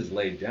curse is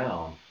laid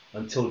down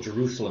until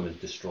Jerusalem is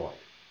destroyed.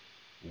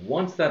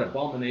 Once that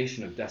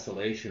abomination of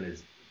desolation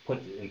is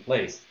put in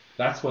place,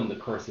 that's when the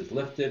curse is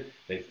lifted.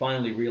 They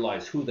finally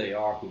realize who they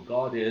are, who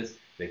God is.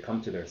 They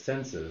come to their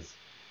senses.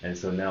 And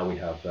so now we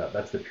have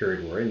that's the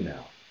period we're in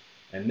now.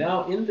 And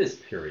now in this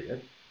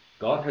period,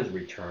 God has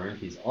returned.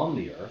 He's on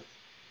the earth.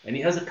 And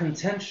he has a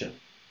contention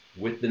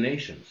with the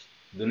nations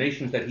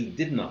that he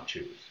did not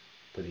choose,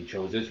 because he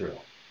chose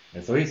Israel.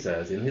 And so he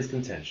says in his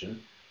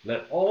contention,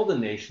 let all the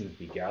nations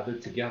be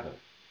gathered together,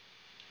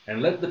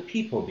 and let the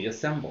people be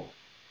assembled.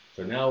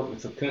 So now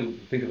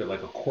think of it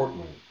like a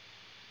courtroom.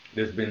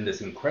 There's been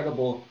this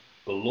incredible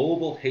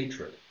global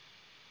hatred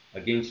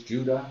against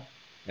Judah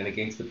and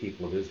against the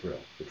people of Israel,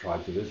 the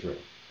tribes of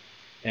Israel.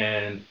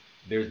 And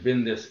there's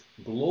been this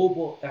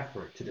global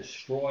effort to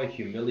destroy,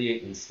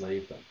 humiliate,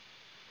 enslave them.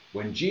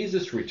 When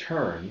Jesus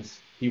returns,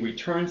 he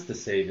returns to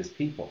save his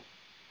people.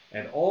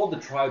 And all the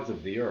tribes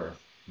of the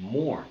earth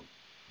mourn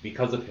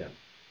because of him.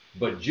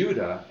 But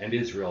Judah and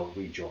Israel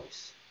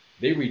rejoice.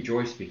 They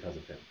rejoice because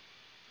of him.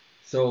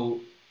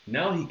 So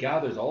now he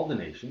gathers all the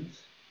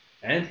nations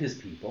and his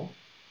people.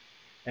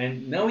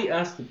 And now he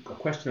asks a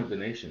question of the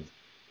nations.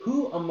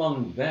 Who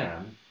among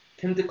them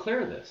can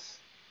declare this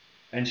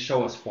and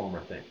show us former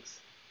things?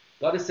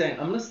 God is saying,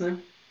 I'm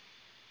listening.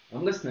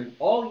 I'm listening.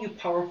 All you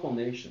powerful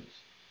nations,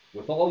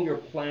 with all your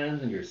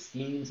plans and your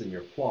schemes and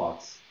your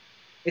plots,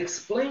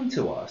 explain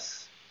to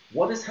us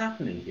what is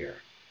happening here.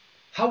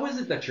 How is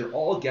it that you're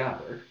all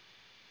gathered,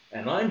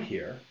 and I'm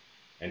here,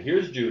 and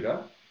here's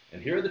Judah,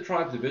 and here are the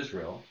tribes of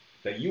Israel,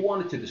 that you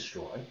wanted to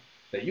destroy,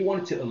 that you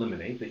wanted to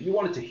eliminate, that you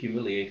wanted to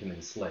humiliate and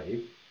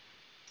enslave.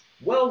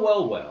 Well,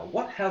 well, well,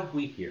 what have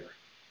we here?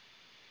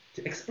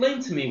 To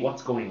explain to me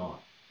what's going on.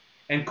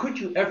 And could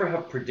you ever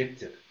have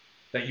predicted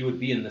that you would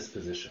be in this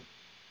position?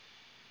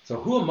 So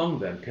who among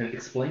them can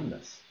explain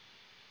this?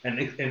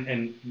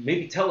 And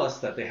maybe tell us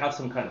that they have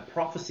some kind of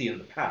prophecy in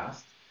the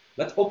past.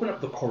 Let's open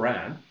up the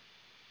Quran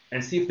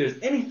and see if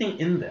there's anything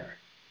in there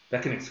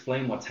that can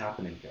explain what's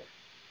happening here.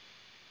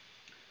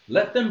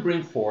 Let them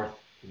bring forth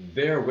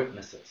their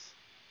witnesses.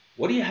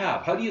 What do you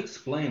have? How do you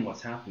explain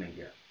what's happening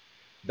here?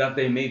 That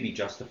they may be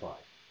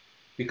justified.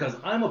 Because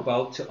I'm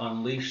about to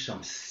unleash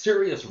some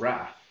serious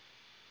wrath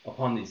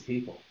upon these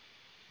people.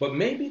 But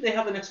maybe they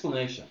have an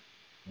explanation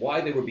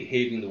why they were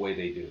behaving the way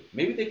they do.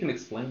 Maybe they can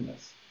explain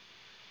this.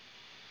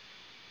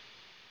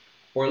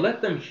 Or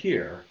let them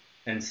hear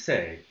and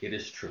say it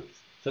is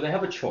truth. So they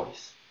have a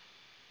choice.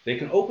 They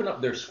can open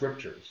up their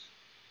scriptures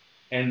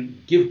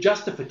and give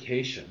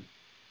justification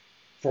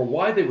for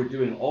why they were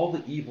doing all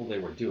the evil they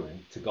were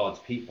doing to God's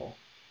people,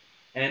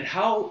 and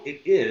how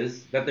it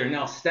is that they're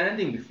now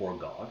standing before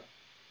God,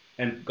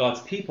 and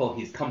God's people,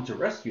 he's come to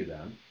rescue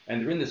them,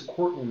 and they're in this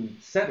courtroom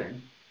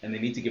setting, and they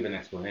need to give an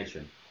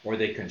explanation. Or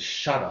they can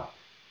shut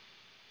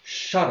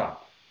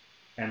up,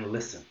 and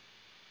listen,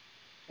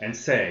 and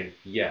say,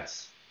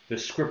 yes, the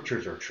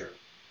scriptures are true.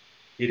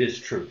 It is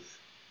truth.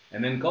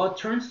 And then God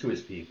turns to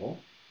his people,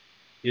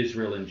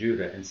 Israel and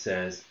Judah, and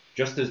says,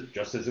 just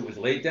as it was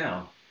laid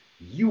down,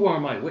 you are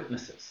my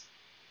witnesses.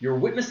 You're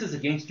witnesses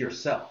against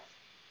yourself,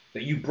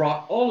 that you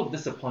brought all of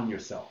this upon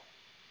yourself.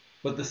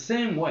 But the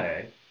same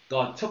way,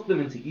 God took them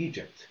into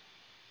Egypt,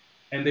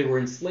 and they were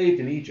enslaved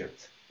in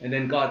Egypt, and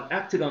then God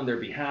acted on their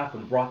behalf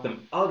and brought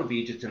them out of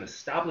Egypt and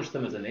established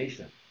them as a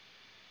nation.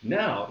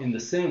 Now, in the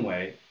same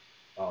way,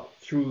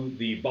 through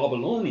the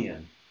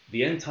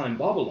end-time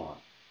Babylon,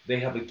 they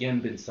have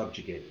again been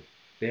subjugated.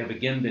 They have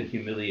again been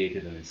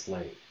humiliated and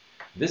enslaved.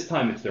 This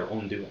time it's their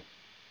own doing.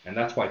 And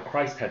that's why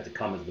Christ had to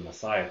come as the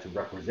Messiah to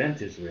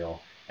represent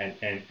Israel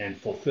and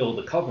fulfill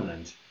the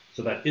covenant,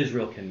 so that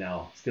Israel can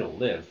now still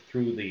live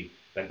through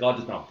that God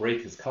does not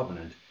break his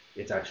covenant.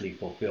 It's actually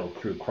fulfilled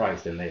through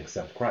Christ, and they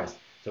accept Christ.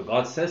 So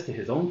God says to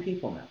his own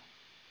people now,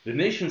 the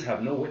nations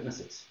have no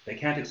witnesses. They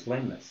can't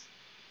explain this.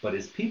 But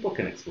his people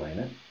can explain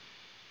it.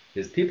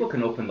 His people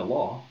can open the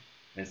law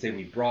and say,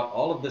 we brought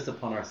all of this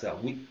upon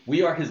ourselves.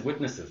 We are his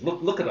witnesses.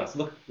 Look at us.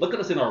 Look at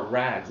us in our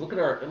rags. Look at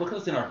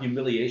us in our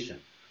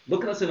humiliation.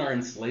 Look at us in our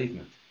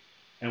enslavement.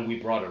 And we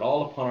brought it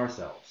all upon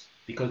ourselves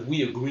because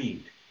we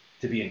agreed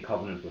to be in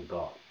covenant with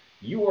God.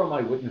 You are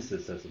my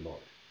witnesses, says the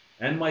Lord,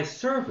 and my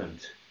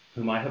servant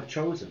whom I have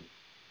chosen.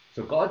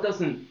 So God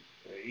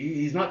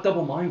he's not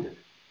double-minded.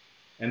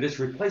 And this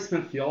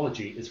replacement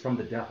theology is from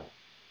the devil.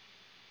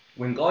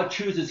 When God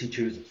chooses, he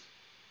chooses.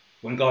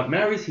 When God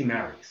marries, he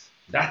marries.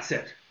 That's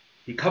it.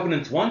 He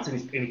covenants once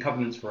and he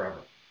covenants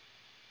forever.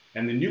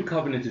 And the new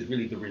covenant is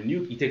really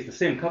he takes the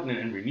same covenant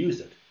and renews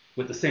it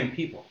with the same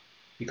people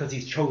because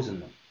he's chosen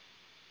them.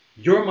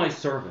 You're my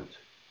servant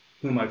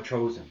whom I've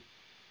chosen,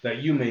 that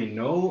you may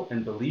know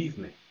and believe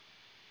me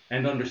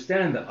and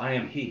understand that I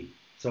am he.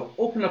 So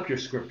open up your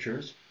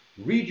scriptures,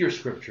 read your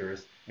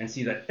scriptures, and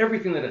see that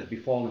everything that has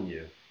befallen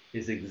you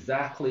is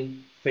exactly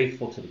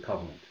faithful to the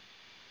covenant.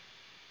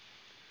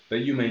 That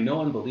you may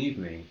know and believe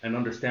me and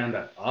understand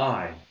that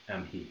I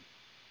am he.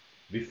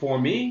 Before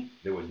me,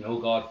 there was no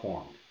God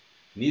formed,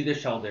 neither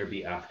shall there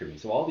be after me.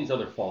 So all these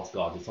other false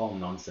gods, it's all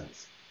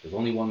nonsense. There's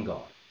only one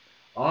God.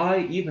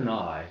 I, even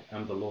I,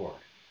 am the Lord,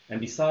 and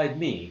beside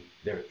me,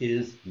 there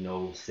is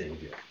no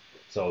Savior.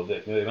 So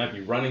they might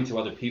be running to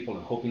other people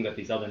and hoping that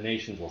these other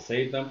nations will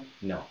save them.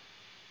 No.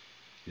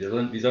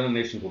 These other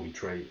nations will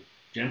betray you.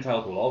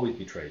 Gentiles will always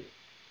betray you.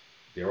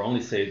 Their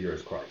only Savior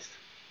is Christ.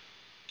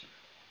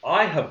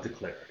 I have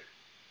declared.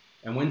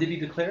 And when did he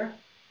declare?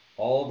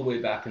 All the way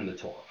back in the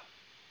Torah.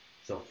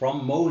 So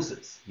from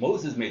Moses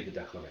made the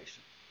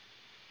declaration.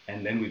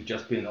 And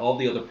then all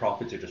the other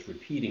prophets are just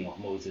repeating what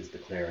Moses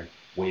declared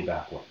way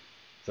back when.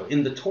 So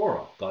in the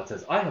Torah, God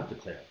says, I have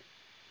declared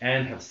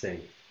and have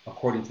saved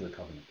according to the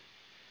covenant.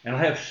 And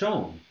I have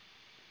shown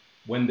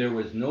when there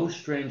was no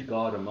strange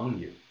God among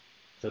you.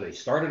 So they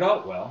started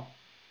out well.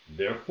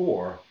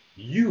 Therefore,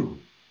 you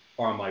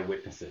are my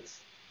witnesses,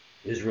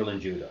 Israel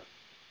and Judah.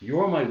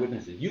 You're my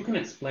witnesses. You can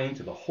explain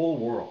to the whole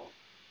world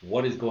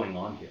what is going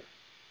on here.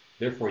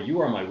 Therefore, you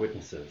are my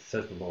witnesses,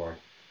 says the Lord,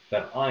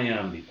 that I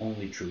am the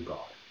only true God.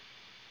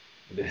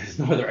 There is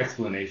no other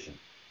explanation.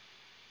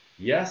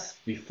 Yes,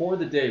 before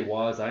the day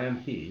was, I am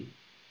he,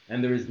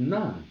 and there is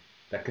none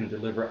that can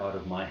deliver out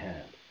of my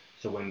hand.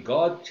 So when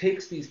God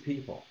takes these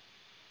people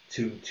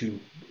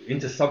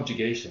into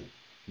subjugation,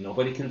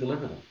 nobody can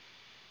deliver them.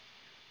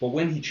 But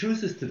when he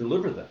chooses to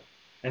deliver them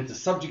and to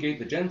subjugate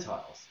the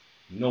Gentiles,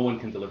 no one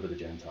can deliver the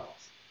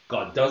Gentiles.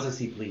 God does as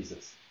he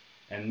pleases,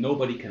 and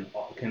nobody can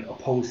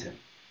oppose him.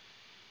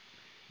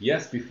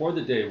 Yes, before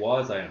the day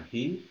was, I am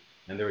he,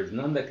 and there is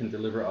none that can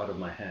deliver out of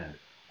my hand.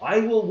 I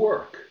will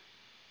work,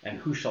 and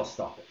who shall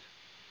stop it?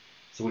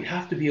 So we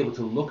have to be able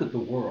to look at the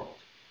world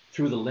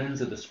through the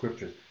lens of the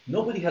scriptures.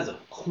 Nobody has a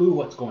clue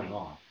what's going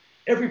on.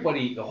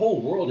 Everybody, the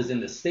whole world is in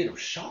this state of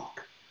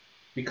shock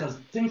because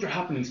things are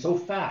happening so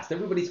fast.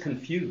 Everybody's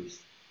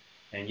confused.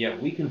 And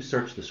yet we can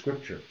search the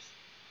scriptures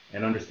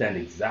and understand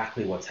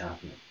exactly what's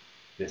happening.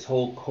 This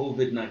whole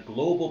COVID-19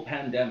 global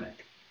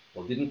pandemic.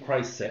 Well, didn't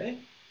Christ say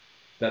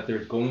that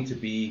there's going to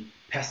be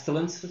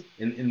pestilence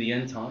in the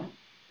end time,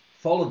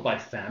 followed by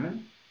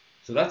famine?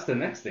 So that's the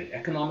next thing,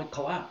 economic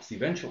collapse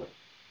eventually.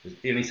 And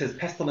he says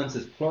pestilence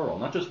is plural,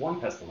 not just one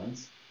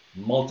pestilence,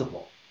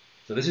 multiple.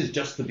 So this is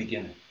just the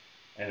beginning.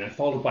 And then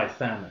followed by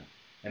famine.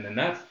 And then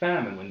that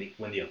famine,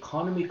 when the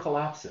economy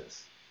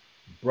collapses,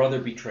 brother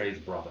betrays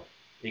brother.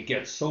 It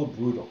gets so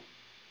brutal.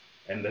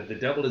 And that the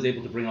devil is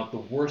able to bring out the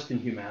worst in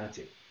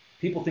humanity.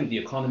 People think the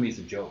economy is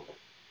a joke.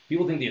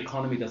 People think the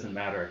economy doesn't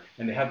matter.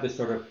 And they have this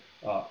sort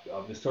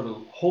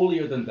of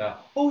holier than thou.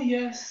 Oh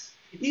yes,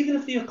 even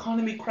if the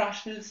economy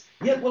crashes,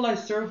 yet will I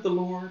serve the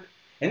Lord.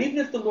 And even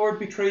if the Lord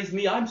betrays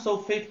me, I'm so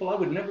faithful, I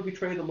would never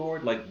betray the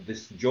Lord. Like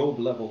this Job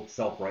level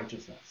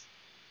self-righteousness.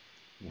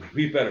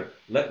 We better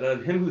let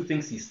him who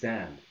thinks he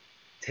stand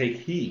take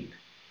heed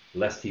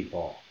lest he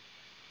fall.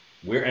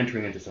 We're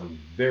entering into some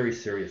very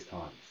serious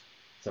times,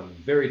 some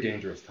very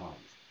dangerous times.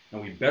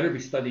 And we better be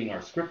studying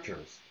our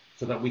scriptures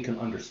so that we can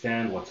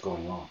understand what's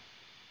going on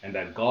and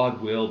that God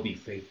will be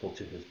faithful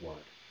to his word.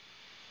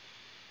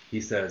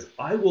 He says,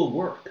 I will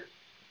work,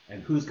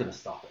 and who's going to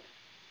stop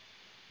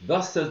it?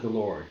 Thus says the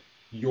Lord,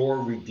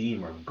 your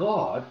Redeemer.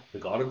 God, the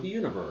God of the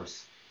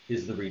universe,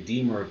 is the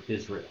Redeemer of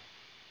Israel.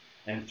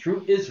 And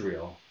through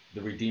Israel,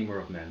 the Redeemer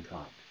of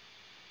mankind.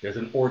 There's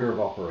an order of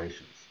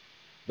operations.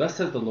 Thus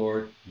says the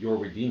Lord, your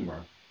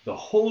Redeemer, the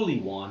Holy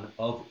One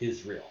of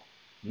Israel.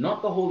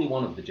 Not the Holy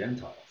One of the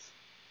Gentiles.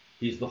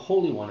 He's the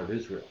Holy One of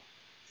Israel.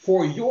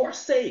 For your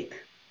sake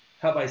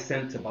have I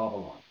sent to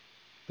Babylon.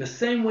 The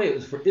same way it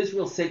was for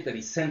Israel's sake that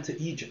he sent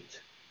to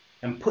Egypt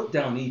and put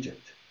down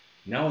Egypt.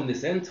 Now in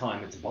this end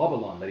time, it's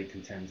Babylon that he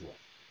contends with.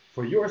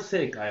 For your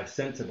sake I have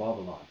sent to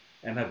Babylon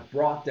and have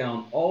brought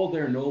down all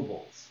their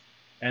nobles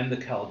and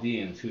the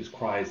Chaldeans whose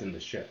cry is in the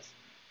ships.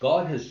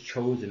 God has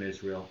chosen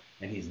Israel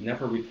and he's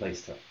never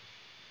replaced her.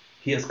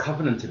 He has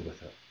covenanted with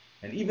her.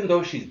 And even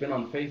though she's been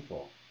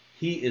unfaithful,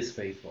 he is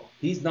faithful.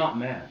 He's not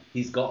man,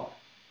 he's God.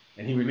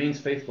 And he remains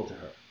faithful to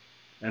her.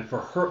 And for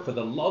her, for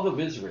the love of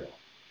Israel,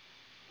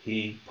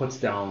 he puts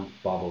down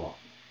Babylon.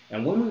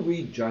 And when we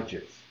read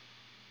Judges,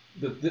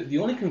 the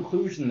only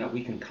conclusion that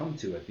we can come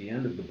to at the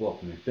end of the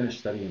book, when we finish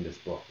studying this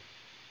book,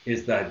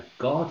 is that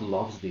God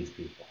loves these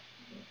people.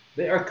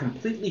 They are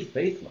completely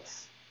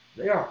faithless.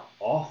 They are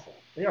awful.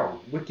 They are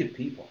wicked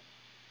people.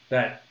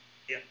 That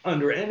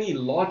under any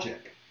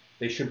logic,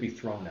 they should be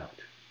thrown out.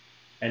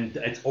 And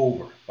it's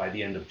over by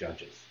the end of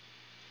Judges.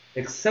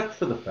 Except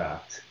for the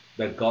fact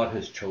that God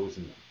has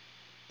chosen them.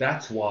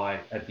 That's why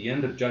at the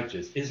end of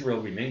Judges,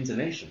 Israel remains a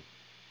nation.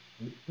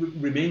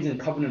 Remains in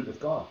covenant with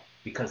God.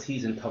 Because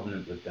he's in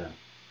covenant with them.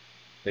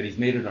 That he's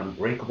made an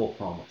unbreakable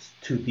promise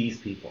to these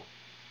people.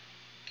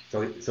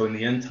 So in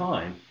the end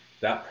time,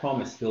 that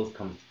promise still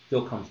comes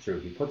true.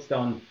 He puts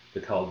down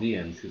the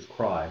Chaldeans whose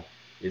cry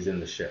is in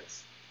the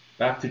ships.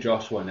 Back to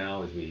Joshua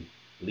now as we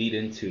lead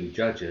into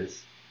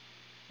Judges.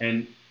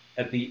 And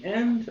at the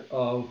end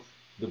of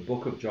the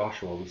book of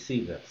Joshua, we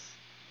see this.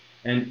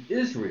 And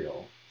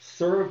Israel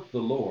served the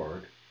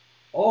Lord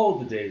all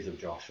the days of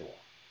Joshua,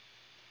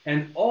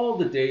 and all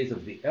the days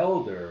of the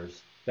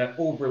elders that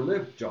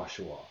overlived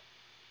Joshua,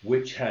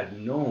 which had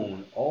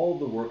known all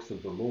the works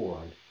of the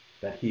Lord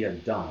that he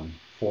had done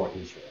for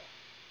Israel.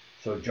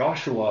 So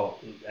Joshua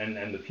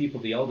and the people,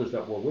 the elders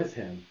that were with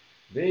him,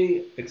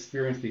 they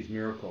experienced these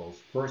miracles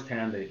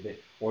firsthand.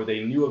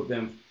 They knew of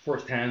them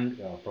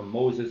firsthand from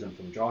Moses and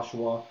from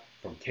Joshua,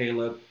 from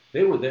Caleb.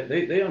 They were there,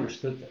 they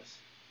understood this.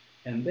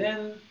 And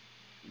then,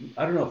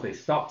 I don't know if they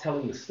stopped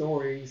telling the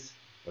stories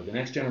or the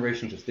next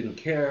generation just didn't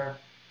care,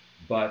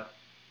 but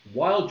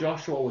while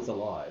Joshua was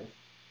alive,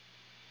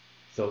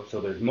 so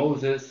there's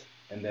Moses,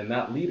 and then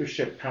that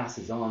leadership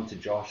passes on to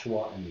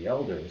Joshua and the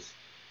elders.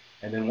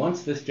 And then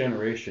once this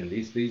generation,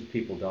 these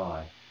people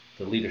die,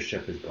 the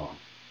leadership is gone.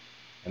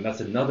 And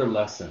that's another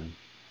lesson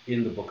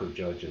in the book of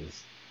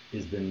Judges,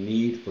 is the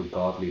need for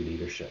godly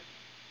leadership.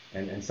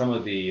 And some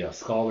of the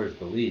scholars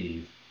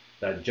believe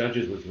that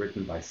Judges was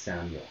written by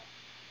Samuel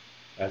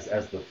as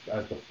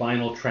the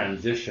final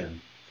transition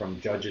from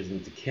Judges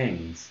into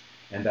Kings,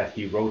 and that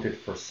he wrote it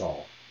for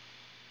Saul,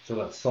 so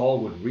that Saul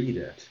would read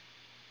it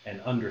and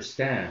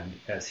understand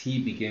as he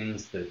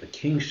begins the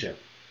kingship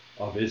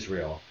of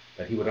Israel,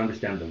 that he would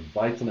understand the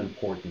vital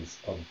importance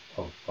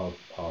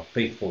of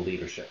faithful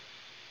leadership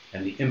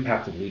and the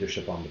impact of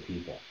leadership on the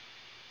people.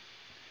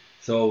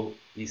 So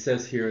he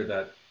says here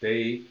that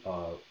they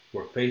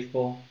were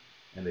faithful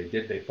and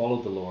they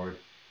followed the Lord,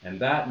 and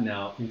that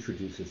now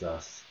introduces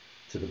us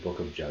to the book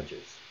of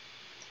Judges.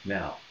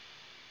 Now,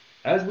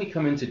 as we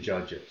come into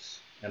Judges,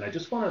 and I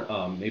just want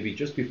to, maybe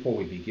just before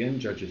we begin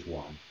Judges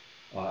 1,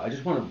 I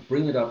just want to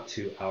bring it up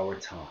to our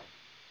time.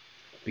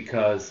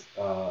 Because,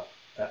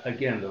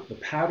 again, the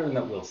pattern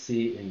that we'll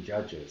see in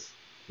Judges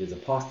is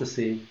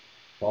apostasy,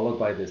 followed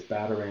by this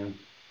battering,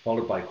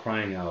 followed by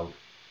crying out,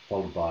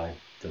 followed by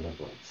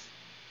deliverance.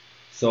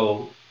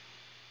 So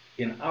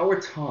in our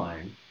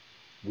time,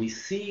 we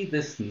see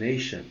this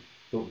nation,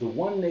 the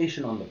one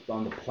nation on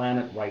the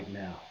planet right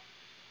now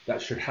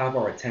that should have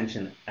our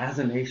attention as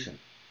a nation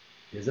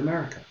is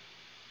America.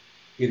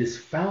 It is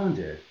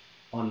founded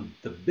on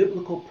the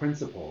biblical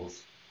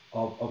principles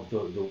of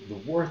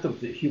the worth of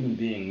the human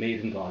being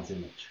made in God's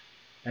image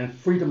and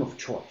freedom of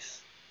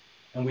choice.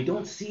 And we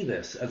don't see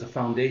this as a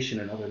foundation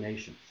in other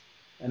nations.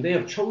 And they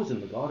have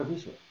chosen the God of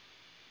Israel.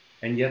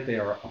 And yet they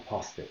are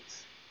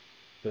apostates.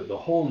 The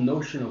whole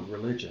notion of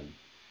religion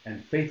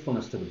and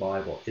faithfulness to the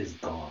Bible is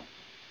gone.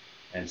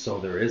 And so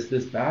there is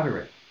this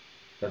battering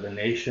that the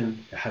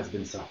nation has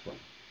been suffering.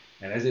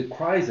 And as it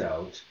cries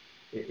out,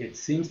 it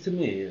seems to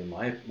me, in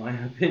my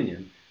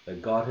opinion,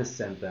 that God has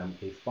sent them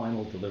a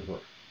final deliverer.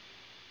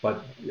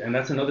 And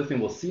that's another thing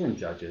we'll see in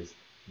Judges.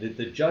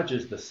 The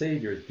judges, the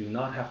saviors, do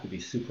not have to be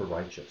super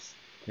righteous.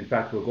 In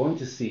fact, we're going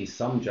to see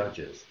some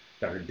judges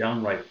that are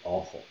downright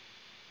awful.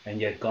 And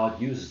yet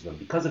God uses them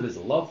because of his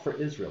love for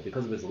Israel,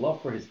 because of his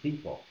love for his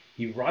people.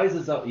 He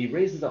raises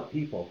up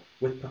people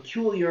with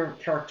peculiar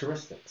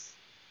characteristics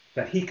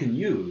that he can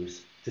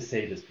use to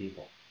save his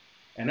people.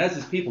 And as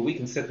his people, we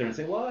can sit there and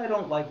say, well, I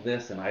don't like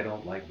this and I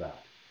don't like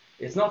that.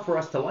 It's not for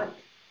us to like.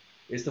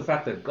 It's the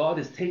fact that God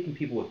is taking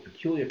people with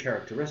peculiar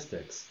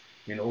characteristics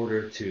in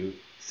order to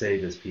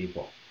save his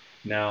people.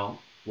 Now,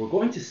 we're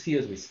going to see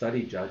as we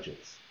study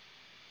Judges,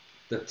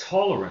 the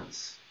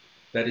tolerance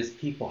that his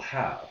people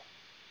have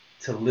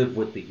to live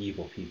with the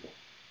evil people,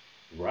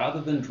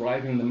 rather than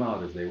driving them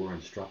out as they were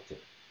instructed.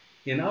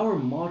 In our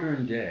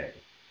modern day,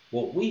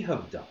 what we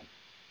have done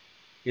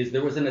is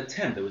there was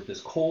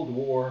this Cold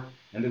War,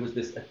 and there was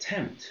this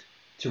attempt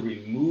to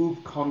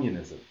remove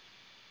communism,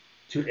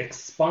 to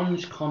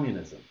expunge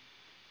communism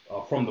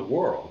from the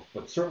world,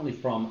 but certainly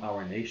from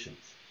our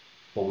nations.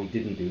 But we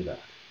didn't do that.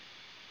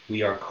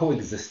 We are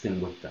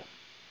coexisting with them.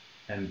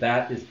 And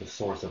that is the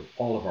source of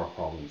all of our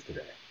problems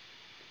today.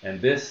 And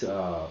this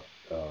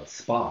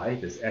spy,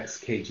 this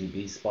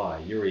ex-KGB spy,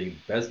 Yuri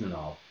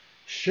Bezmenov,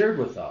 shared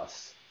with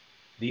us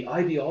the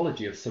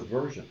ideology of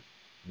subversion,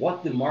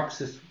 what the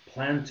Marxists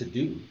planned to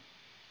do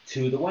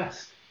to the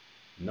West.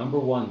 Number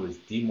one was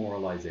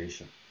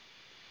demoralization.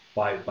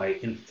 By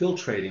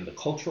infiltrating the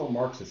cultural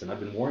Marxists, and I've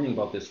been warning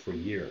about this for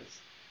years,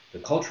 the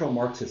cultural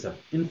Marxists have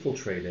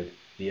infiltrated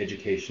the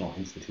educational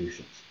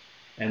institutions.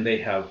 And they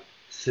have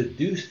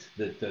seduced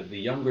the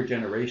younger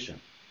generation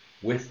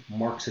with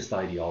Marxist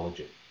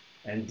ideology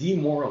and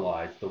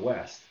demoralized the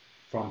West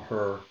from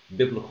her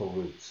biblical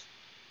roots,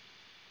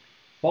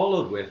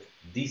 followed with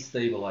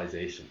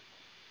destabilization.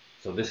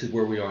 So this is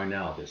where we are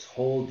now, this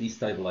whole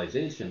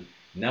destabilization,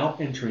 now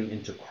entering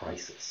into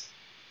crisis.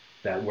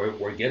 That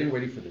we're getting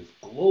ready for this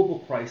global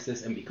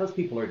crisis, and because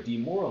people are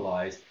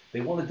demoralized, they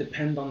want to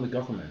depend on the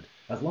government.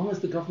 As long as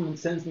the government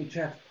sends me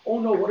checks. Oh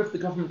no, what if the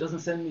government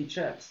doesn't send me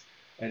checks?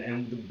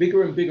 And the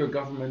bigger and bigger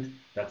government,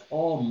 that's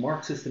all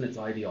Marxist in its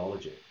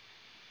ideology.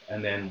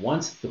 And then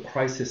once the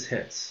crisis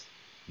hits,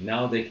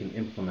 now they can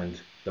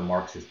implement the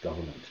Marxist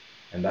government.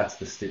 And that's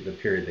the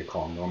period they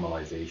call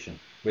normalization,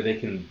 where they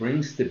can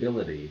bring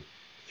stability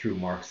through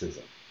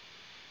Marxism.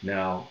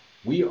 Now,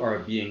 we are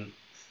being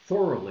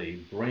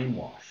thoroughly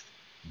brainwashed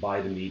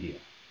by the media.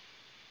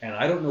 And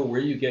I don't know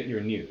where you get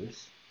your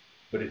news,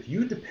 but if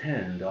you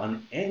depend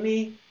on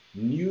any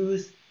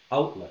news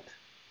outlet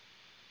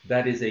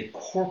that is a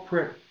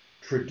corporate,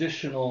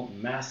 traditional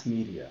mass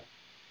media,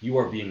 you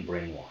are being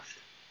brainwashed.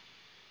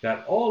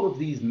 That all of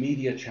these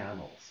media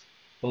channels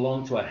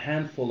belong to a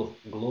handful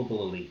of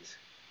global elite,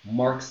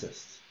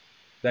 Marxists,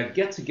 that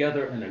get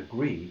together and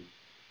agree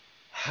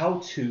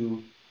how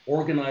to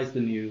organize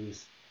the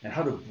news and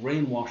how to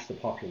brainwash the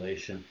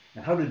population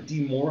and how to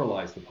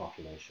demoralize the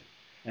population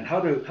and how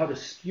to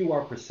skew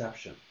our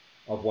perception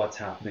of what's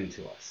happening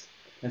to us.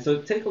 And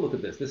so take a look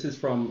at this. This is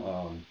from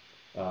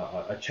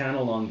a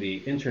channel on the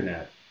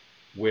internet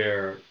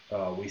where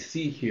we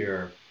see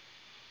here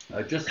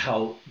just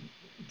how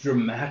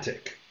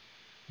dramatic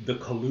the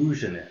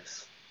collusion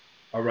is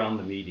around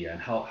the media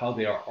and how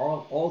they are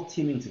all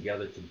teaming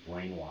together to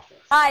brainwash us.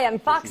 Hi, I'm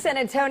Fox San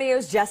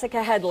Antonio's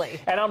Jessica Headley.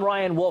 And I'm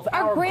Ryan Wolf.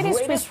 Our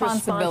greatest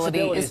responsibility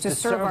is to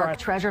serve our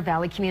Treasure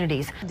Valley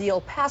communities, the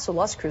El Paso,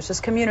 Las Cruces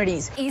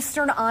communities,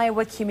 Eastern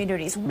Iowa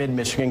communities,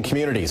 Mid-Michigan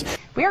communities.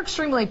 We are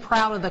extremely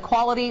proud of the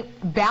quality,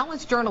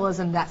 balanced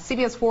journalism that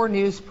CBS 4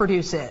 News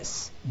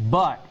produces.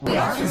 But we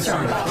are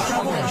concerned about the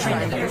trouble and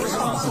trend of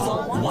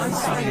irresponsible,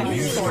 one-sided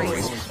news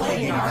stories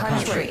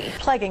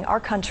plaguing our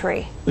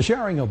country. The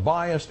sharing of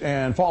biased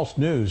and false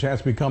news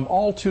has become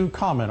all too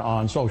common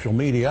on social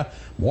media.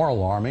 More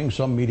alarming,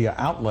 some media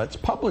outlets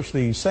publish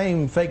these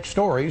same fake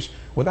stories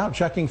without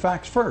checking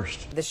facts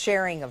first. The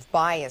sharing of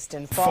biased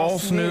and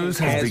false news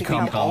has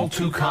become all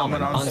too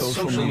common on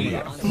social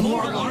media.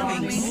 More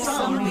alarming,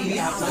 some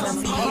media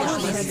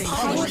outlets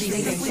publish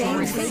these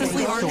same fake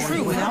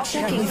stories without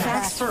checking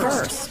facts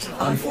first.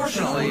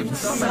 Unfortunately,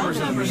 some members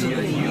of the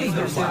media use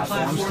their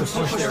platforms to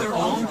push their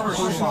own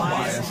personal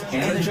bias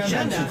and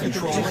agenda to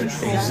control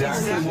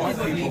exactly what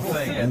people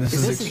think. And this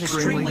is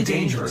extremely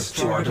dangerous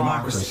to our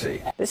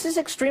democracy. This is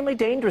extremely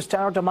dangerous to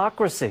our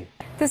democracy.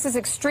 This is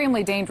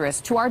extremely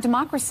dangerous to our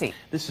democracy.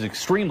 This is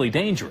extremely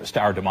dangerous to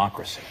our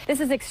democracy.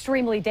 This is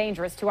extremely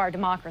dangerous to our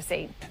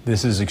democracy.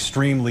 This is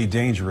extremely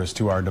dangerous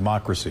to our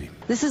democracy.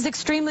 This is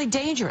extremely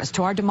dangerous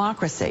to our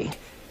democracy.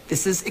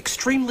 This is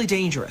extremely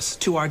dangerous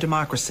to our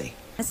democracy.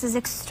 This is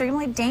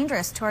extremely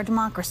dangerous to our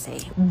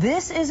democracy.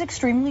 This is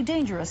extremely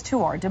dangerous to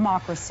our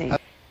democracy.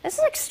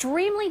 This is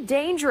extremely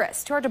dangerous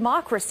to our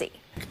democracy.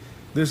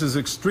 This is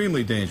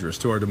extremely dangerous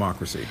to our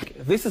democracy.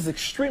 This is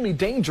extremely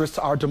dangerous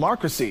to our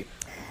democracy.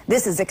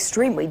 This is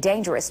extremely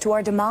dangerous to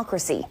our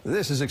democracy.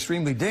 This is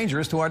extremely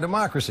dangerous to our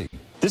democracy.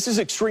 This is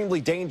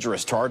extremely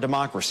dangerous to our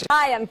democracy.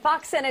 Hi, I'm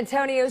Fox San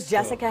Antonio's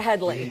Jessica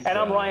Headley. And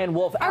I'm Ryan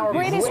Wolf. Our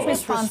greatest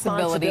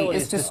responsibility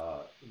is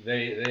to...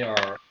 They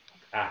are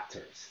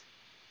actors.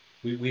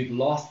 We've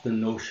lost the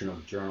notion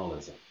of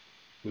journalism.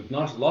 We've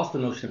not lost the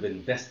notion of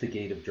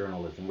investigative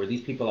journalism, where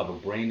these people have a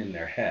brain in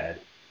their head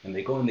and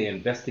they go and they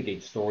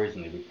investigate stories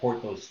and they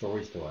report those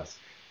stories to us.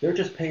 They're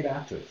just paid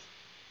actors.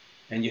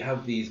 And you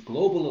have these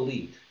global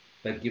elite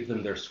that give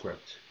them their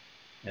script.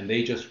 And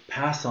they just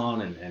pass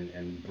on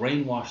and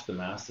brainwash the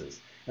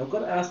masses. And we've got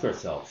to ask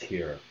ourselves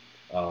here,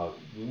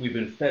 we've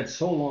been fed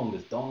so long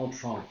this Donald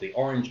Trump, the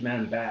orange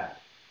man bad,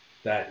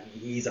 that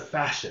he's a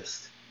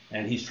fascist.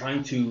 And he's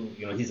trying to,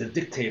 he's a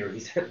dictator,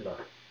 he's Hitler.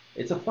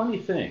 It's a funny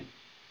thing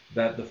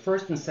that the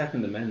First and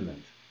Second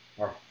Amendment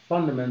are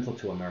fundamental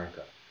to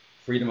America.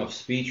 Freedom of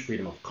speech,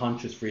 freedom of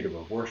conscience, freedom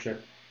of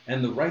worship,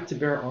 and the right to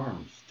bear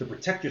arms, to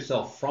protect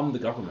yourself from the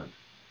government.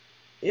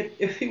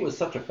 If he was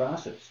such a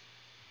fascist,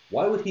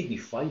 why would he be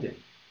fighting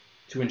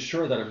to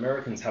ensure that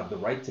Americans have the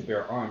right to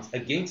bear arms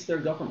against their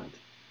government?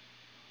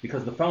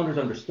 Because the founders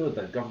understood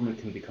that government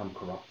can become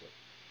corrupted,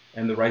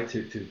 and the right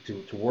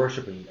to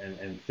worship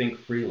and think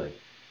freely.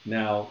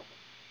 Now,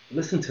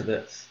 listen to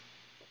this.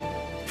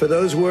 For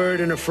those worried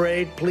and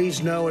afraid,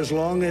 please know as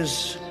long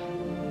as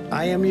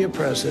I am your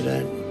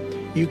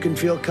president, you can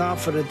feel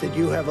confident that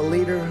you have a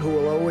leader who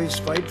will always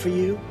fight for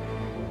you,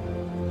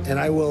 and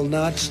I will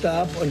not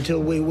stop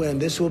until we win.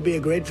 This will be a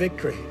great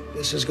victory.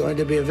 This is going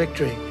to be a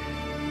victory.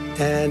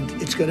 And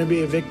it's going to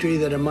be a victory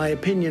that, in my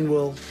opinion,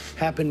 will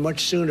happen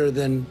much sooner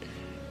than...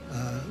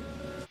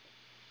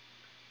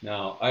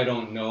 Now, I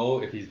don't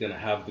know if he's going to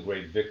have the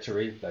great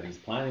victory that he's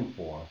planning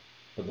for,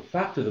 but the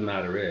fact of the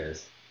matter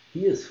is,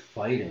 he is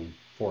fighting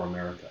for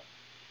America.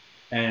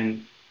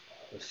 And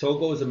so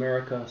goes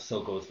America, so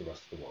goes the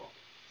rest of the world.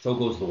 So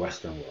goes the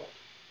Western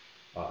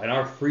world. And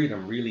our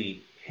freedom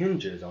really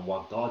hinges on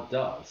what God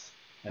does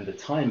and the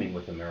timing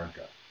with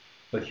America.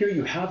 But here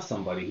you have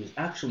somebody who's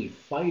actually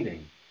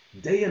fighting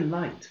day and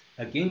night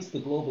against the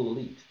global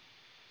elite.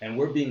 And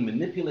we're being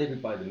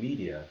manipulated by the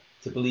media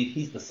to believe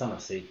he's the son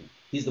of Satan.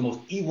 He's the most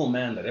evil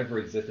man that ever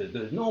existed.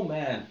 There's no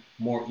man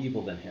more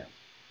evil than him.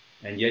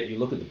 And yet you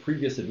look at the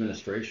previous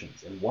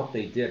administrations and what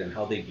they did and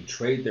how they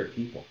betrayed their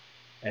people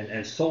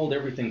and sold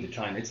everything to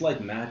China. It's like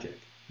magic.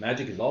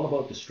 Magic is all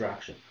about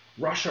distraction.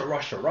 Russia,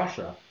 Russia,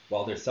 Russia,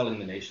 while they're selling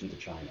the nation to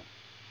China.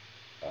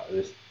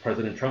 This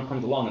President Trump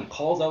comes along and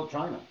calls out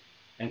China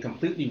and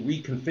completely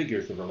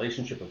reconfigures the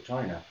relationship of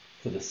China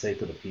for the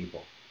sake of the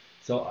people.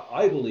 So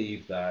I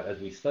believe that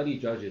as we study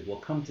Judges, we'll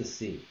come to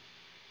see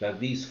that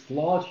these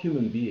flawed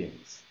human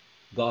beings,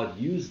 God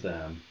used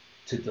them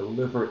to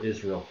deliver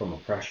Israel from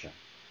oppression.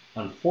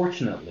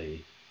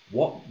 Unfortunately,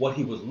 what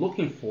he was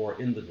looking for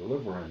in the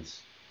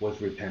deliverance was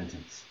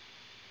repentance.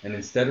 And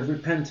instead of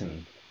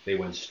repenting, they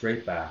went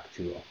straight back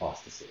to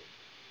apostasy.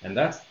 And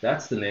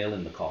that's the nail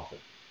in the coffin.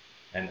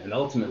 And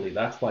ultimately,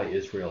 that's why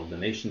Israel, the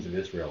nations of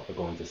Israel, are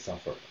going to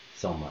suffer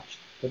so much.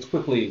 Let's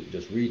quickly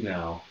just read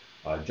now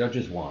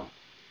Judges 1.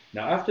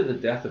 Now after the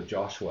death of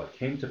Joshua, it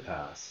came to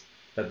pass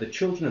that the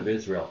children of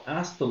Israel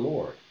asked the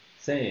Lord,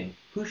 saying,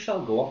 who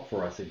shall go up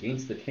for us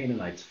against the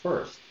Canaanites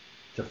first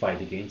to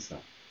fight against them?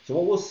 So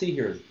what we'll see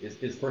here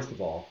is first of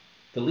all,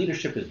 the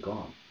leadership is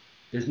gone.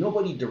 There's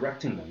nobody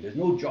directing them. There's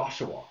no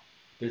Joshua.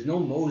 There's no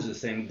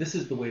Moses saying, this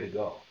is the way to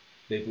go.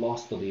 They've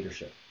lost the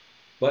leadership.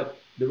 But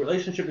the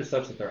relationship is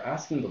such that they're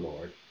asking the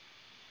Lord,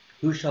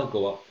 who shall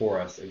go up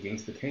for us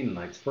against the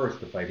Canaanites first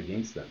to fight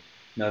against them?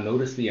 Now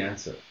notice the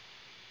answer.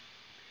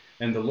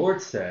 And the Lord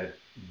said,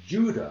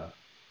 Judah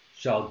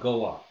shall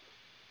go up.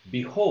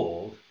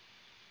 Behold,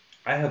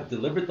 I have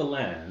delivered the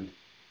land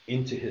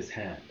into his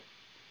hand.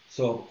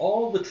 So of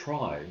all the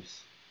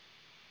tribes,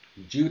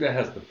 Judah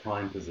has the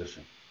prime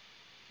position.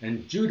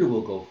 And Judah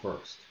will go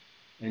first.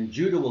 And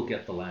Judah will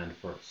get the land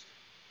first.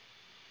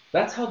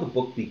 That's how the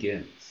book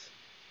begins.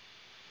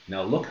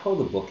 Now look how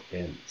the book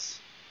ends.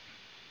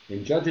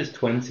 In Judges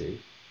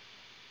 20,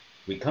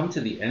 we come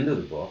to the end of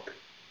the book,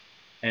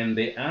 and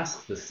they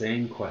ask the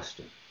same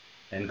question,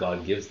 and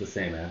God gives the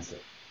same answer.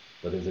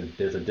 But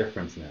there's a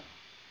difference now.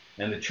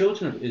 And the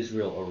children of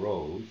Israel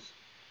arose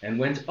and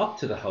went up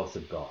to the house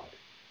of God,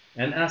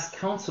 and asked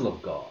counsel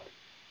of God,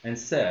 and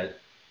said,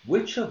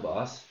 which of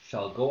us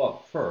shall go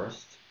up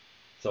first?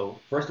 So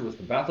first it was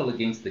the battle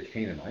against the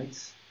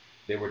Canaanites.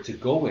 They were to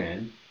go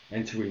in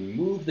and to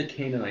remove the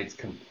Canaanites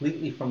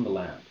completely from the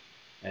land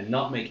and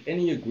not make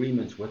any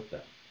agreements with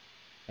them.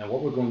 And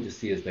what we're going to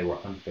see is they were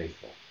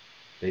unfaithful.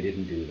 They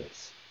didn't do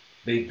this.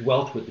 They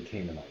dwelt with the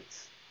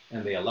Canaanites,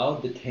 and they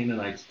allowed the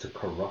Canaanites to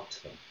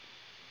corrupt them.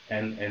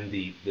 And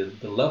the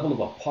level of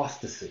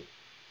apostasy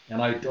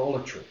and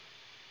idolatry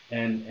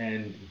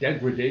and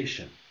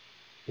degradation,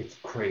 it's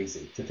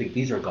crazy to think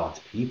these are God's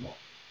people.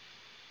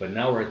 But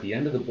now we're at the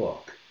end of the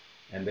book,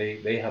 and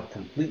they have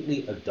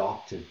completely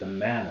adopted the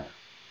manner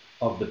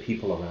of the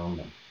people around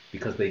them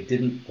because they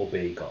didn't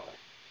obey God.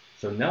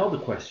 So now the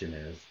question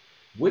is,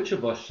 which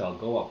of us shall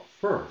go up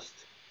first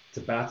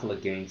to battle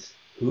against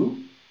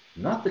who?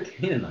 Not the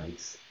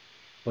Canaanites,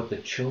 but the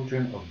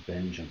children of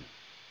Benjamin.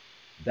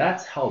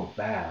 That's how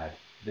bad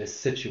this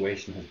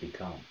situation has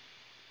become.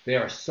 They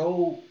are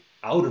so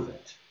out of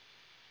it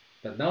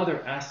that now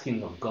they're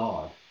asking of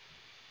God,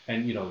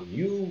 and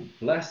you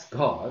bless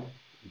God,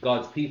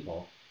 God's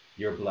people,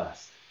 you're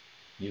blessed.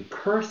 You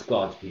curse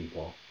God's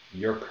people,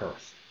 you're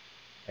cursed.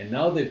 And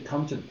now they've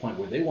come to the point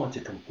where they want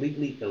to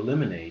completely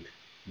eliminate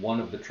one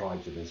of the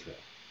tribes of Israel.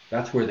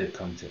 That's where they've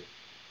come to.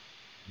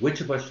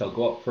 Which of us shall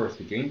go up first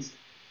against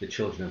the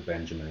children of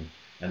Benjamin?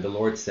 And the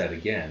Lord said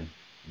again,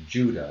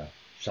 Judah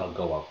shall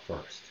go up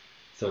first.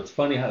 So it's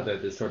funny how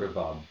this sort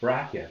of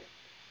bracket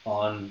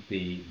on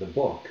the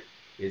book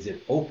is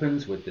it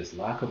opens with this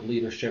lack of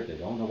leadership. They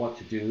don't know what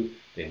to do.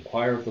 They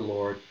inquire of the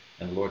Lord,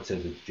 and the Lord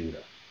says it's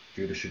Judah.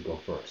 Judah should go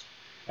first.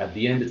 At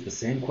the end, it's the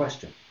same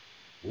question.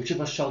 Which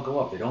of us shall go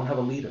up? They don't have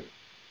a leader.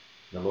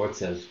 The Lord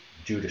says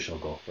Judah shall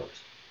go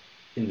first.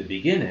 In the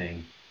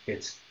beginning,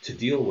 it's to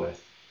deal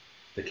with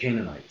the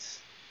Canaanites.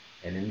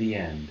 And in the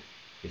end,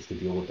 it's to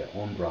deal with their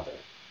own brother,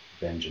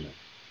 Benjamin.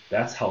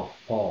 That's how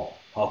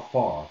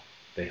far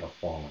they have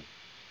fallen.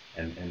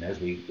 And as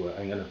I'm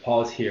going to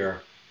pause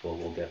here.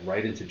 We'll get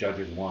right into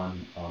Judges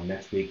 1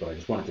 next week, but I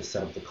just wanted to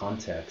set up the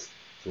context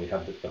so we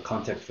have the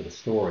context for the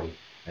story,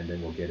 and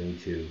then we'll get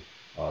into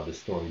the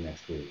story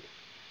next week.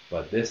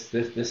 But this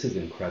is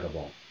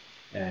incredible,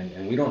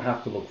 and we don't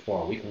have to look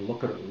far. We can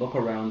look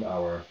around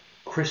our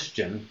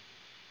Christian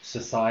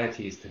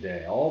societies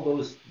today, all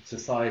those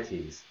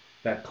societies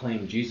that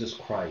claim Jesus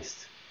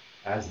Christ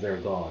as their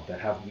God,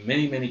 that have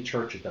many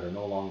churches that are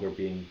no longer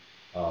being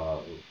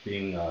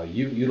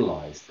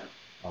utilized,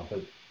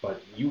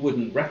 but you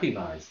wouldn't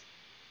recognize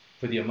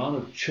for the amount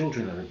of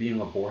children that are being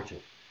aborted,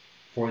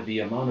 for the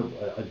amount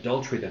of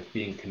adultery that's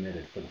being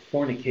committed, for the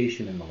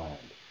fornication in the land,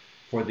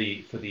 for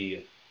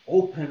the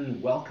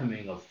open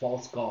welcoming of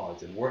false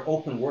gods and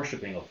open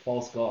worshiping of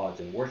false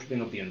gods and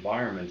worshiping of the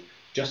environment,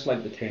 just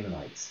like the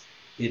Canaanites.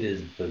 It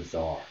is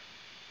bizarre,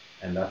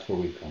 and that's where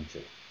we've come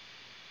to.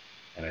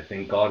 And I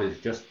think God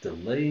is just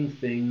delaying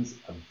things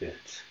a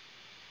bit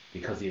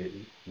because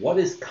what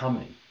is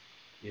coming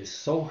is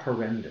so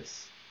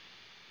horrendous.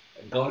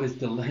 God is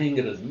delaying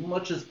it as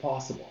much as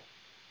possible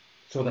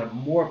so that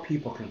more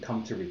people can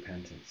come to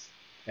repentance.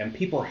 And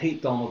people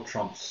hate Donald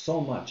Trump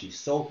so much.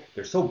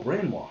 They're so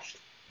brainwashed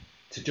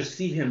to just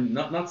see him,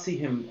 not see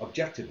him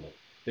objectively.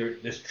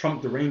 There's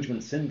Trump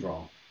derangement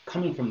syndrome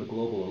coming from the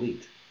global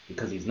elite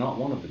because he's not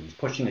one of them. He's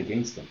pushing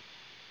against them.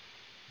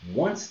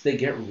 Once they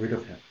get rid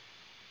of him,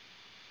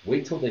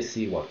 wait till they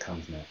see what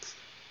comes next.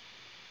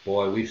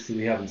 Boy,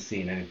 we haven't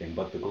seen anything,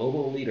 but the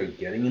global elite are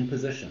getting in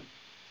position.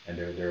 And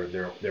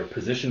they're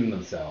positioning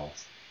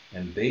themselves,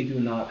 and they do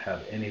not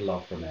have any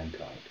love for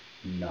mankind,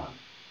 none.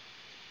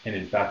 And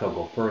in fact, I'll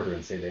go further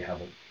and say they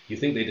haven't. You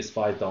think they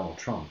despise Donald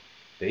Trump?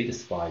 They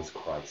despise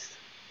Christ,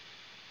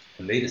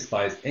 and they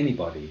despise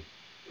anybody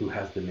who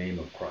has the name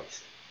of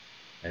Christ.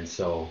 And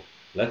so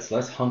let's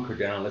hunker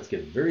down. Let's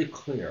get very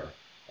clear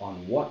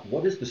on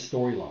what is the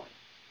storyline,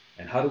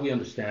 and how do we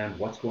understand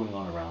what's going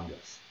on around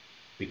us?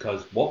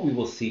 Because what we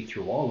will see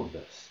through all of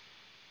this,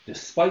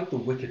 despite the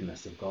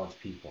wickedness of God's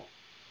people,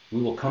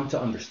 we will come to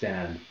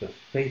understand the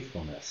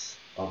faithfulness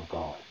of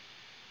God.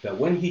 That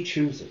when he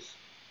chooses,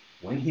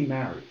 when he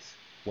marries,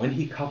 when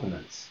he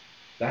covenants,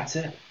 that's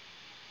it.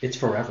 It's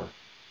forever.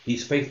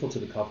 He's faithful to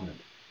the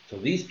covenant. So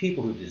these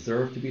people who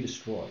deserve to be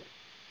destroyed,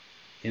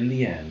 in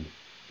the end,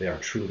 they are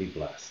truly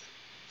blessed.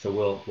 So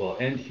we'll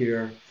end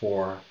here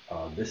for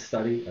this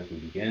study as we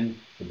begin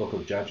the book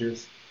of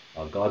Judges.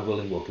 God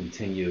willing, we'll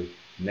continue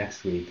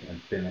next week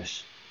and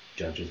finish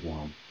Judges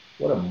 1.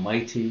 What a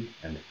mighty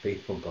and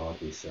faithful God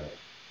we serve.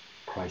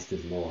 Christ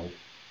is Lord.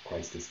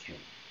 Christ is King.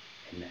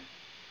 Amen.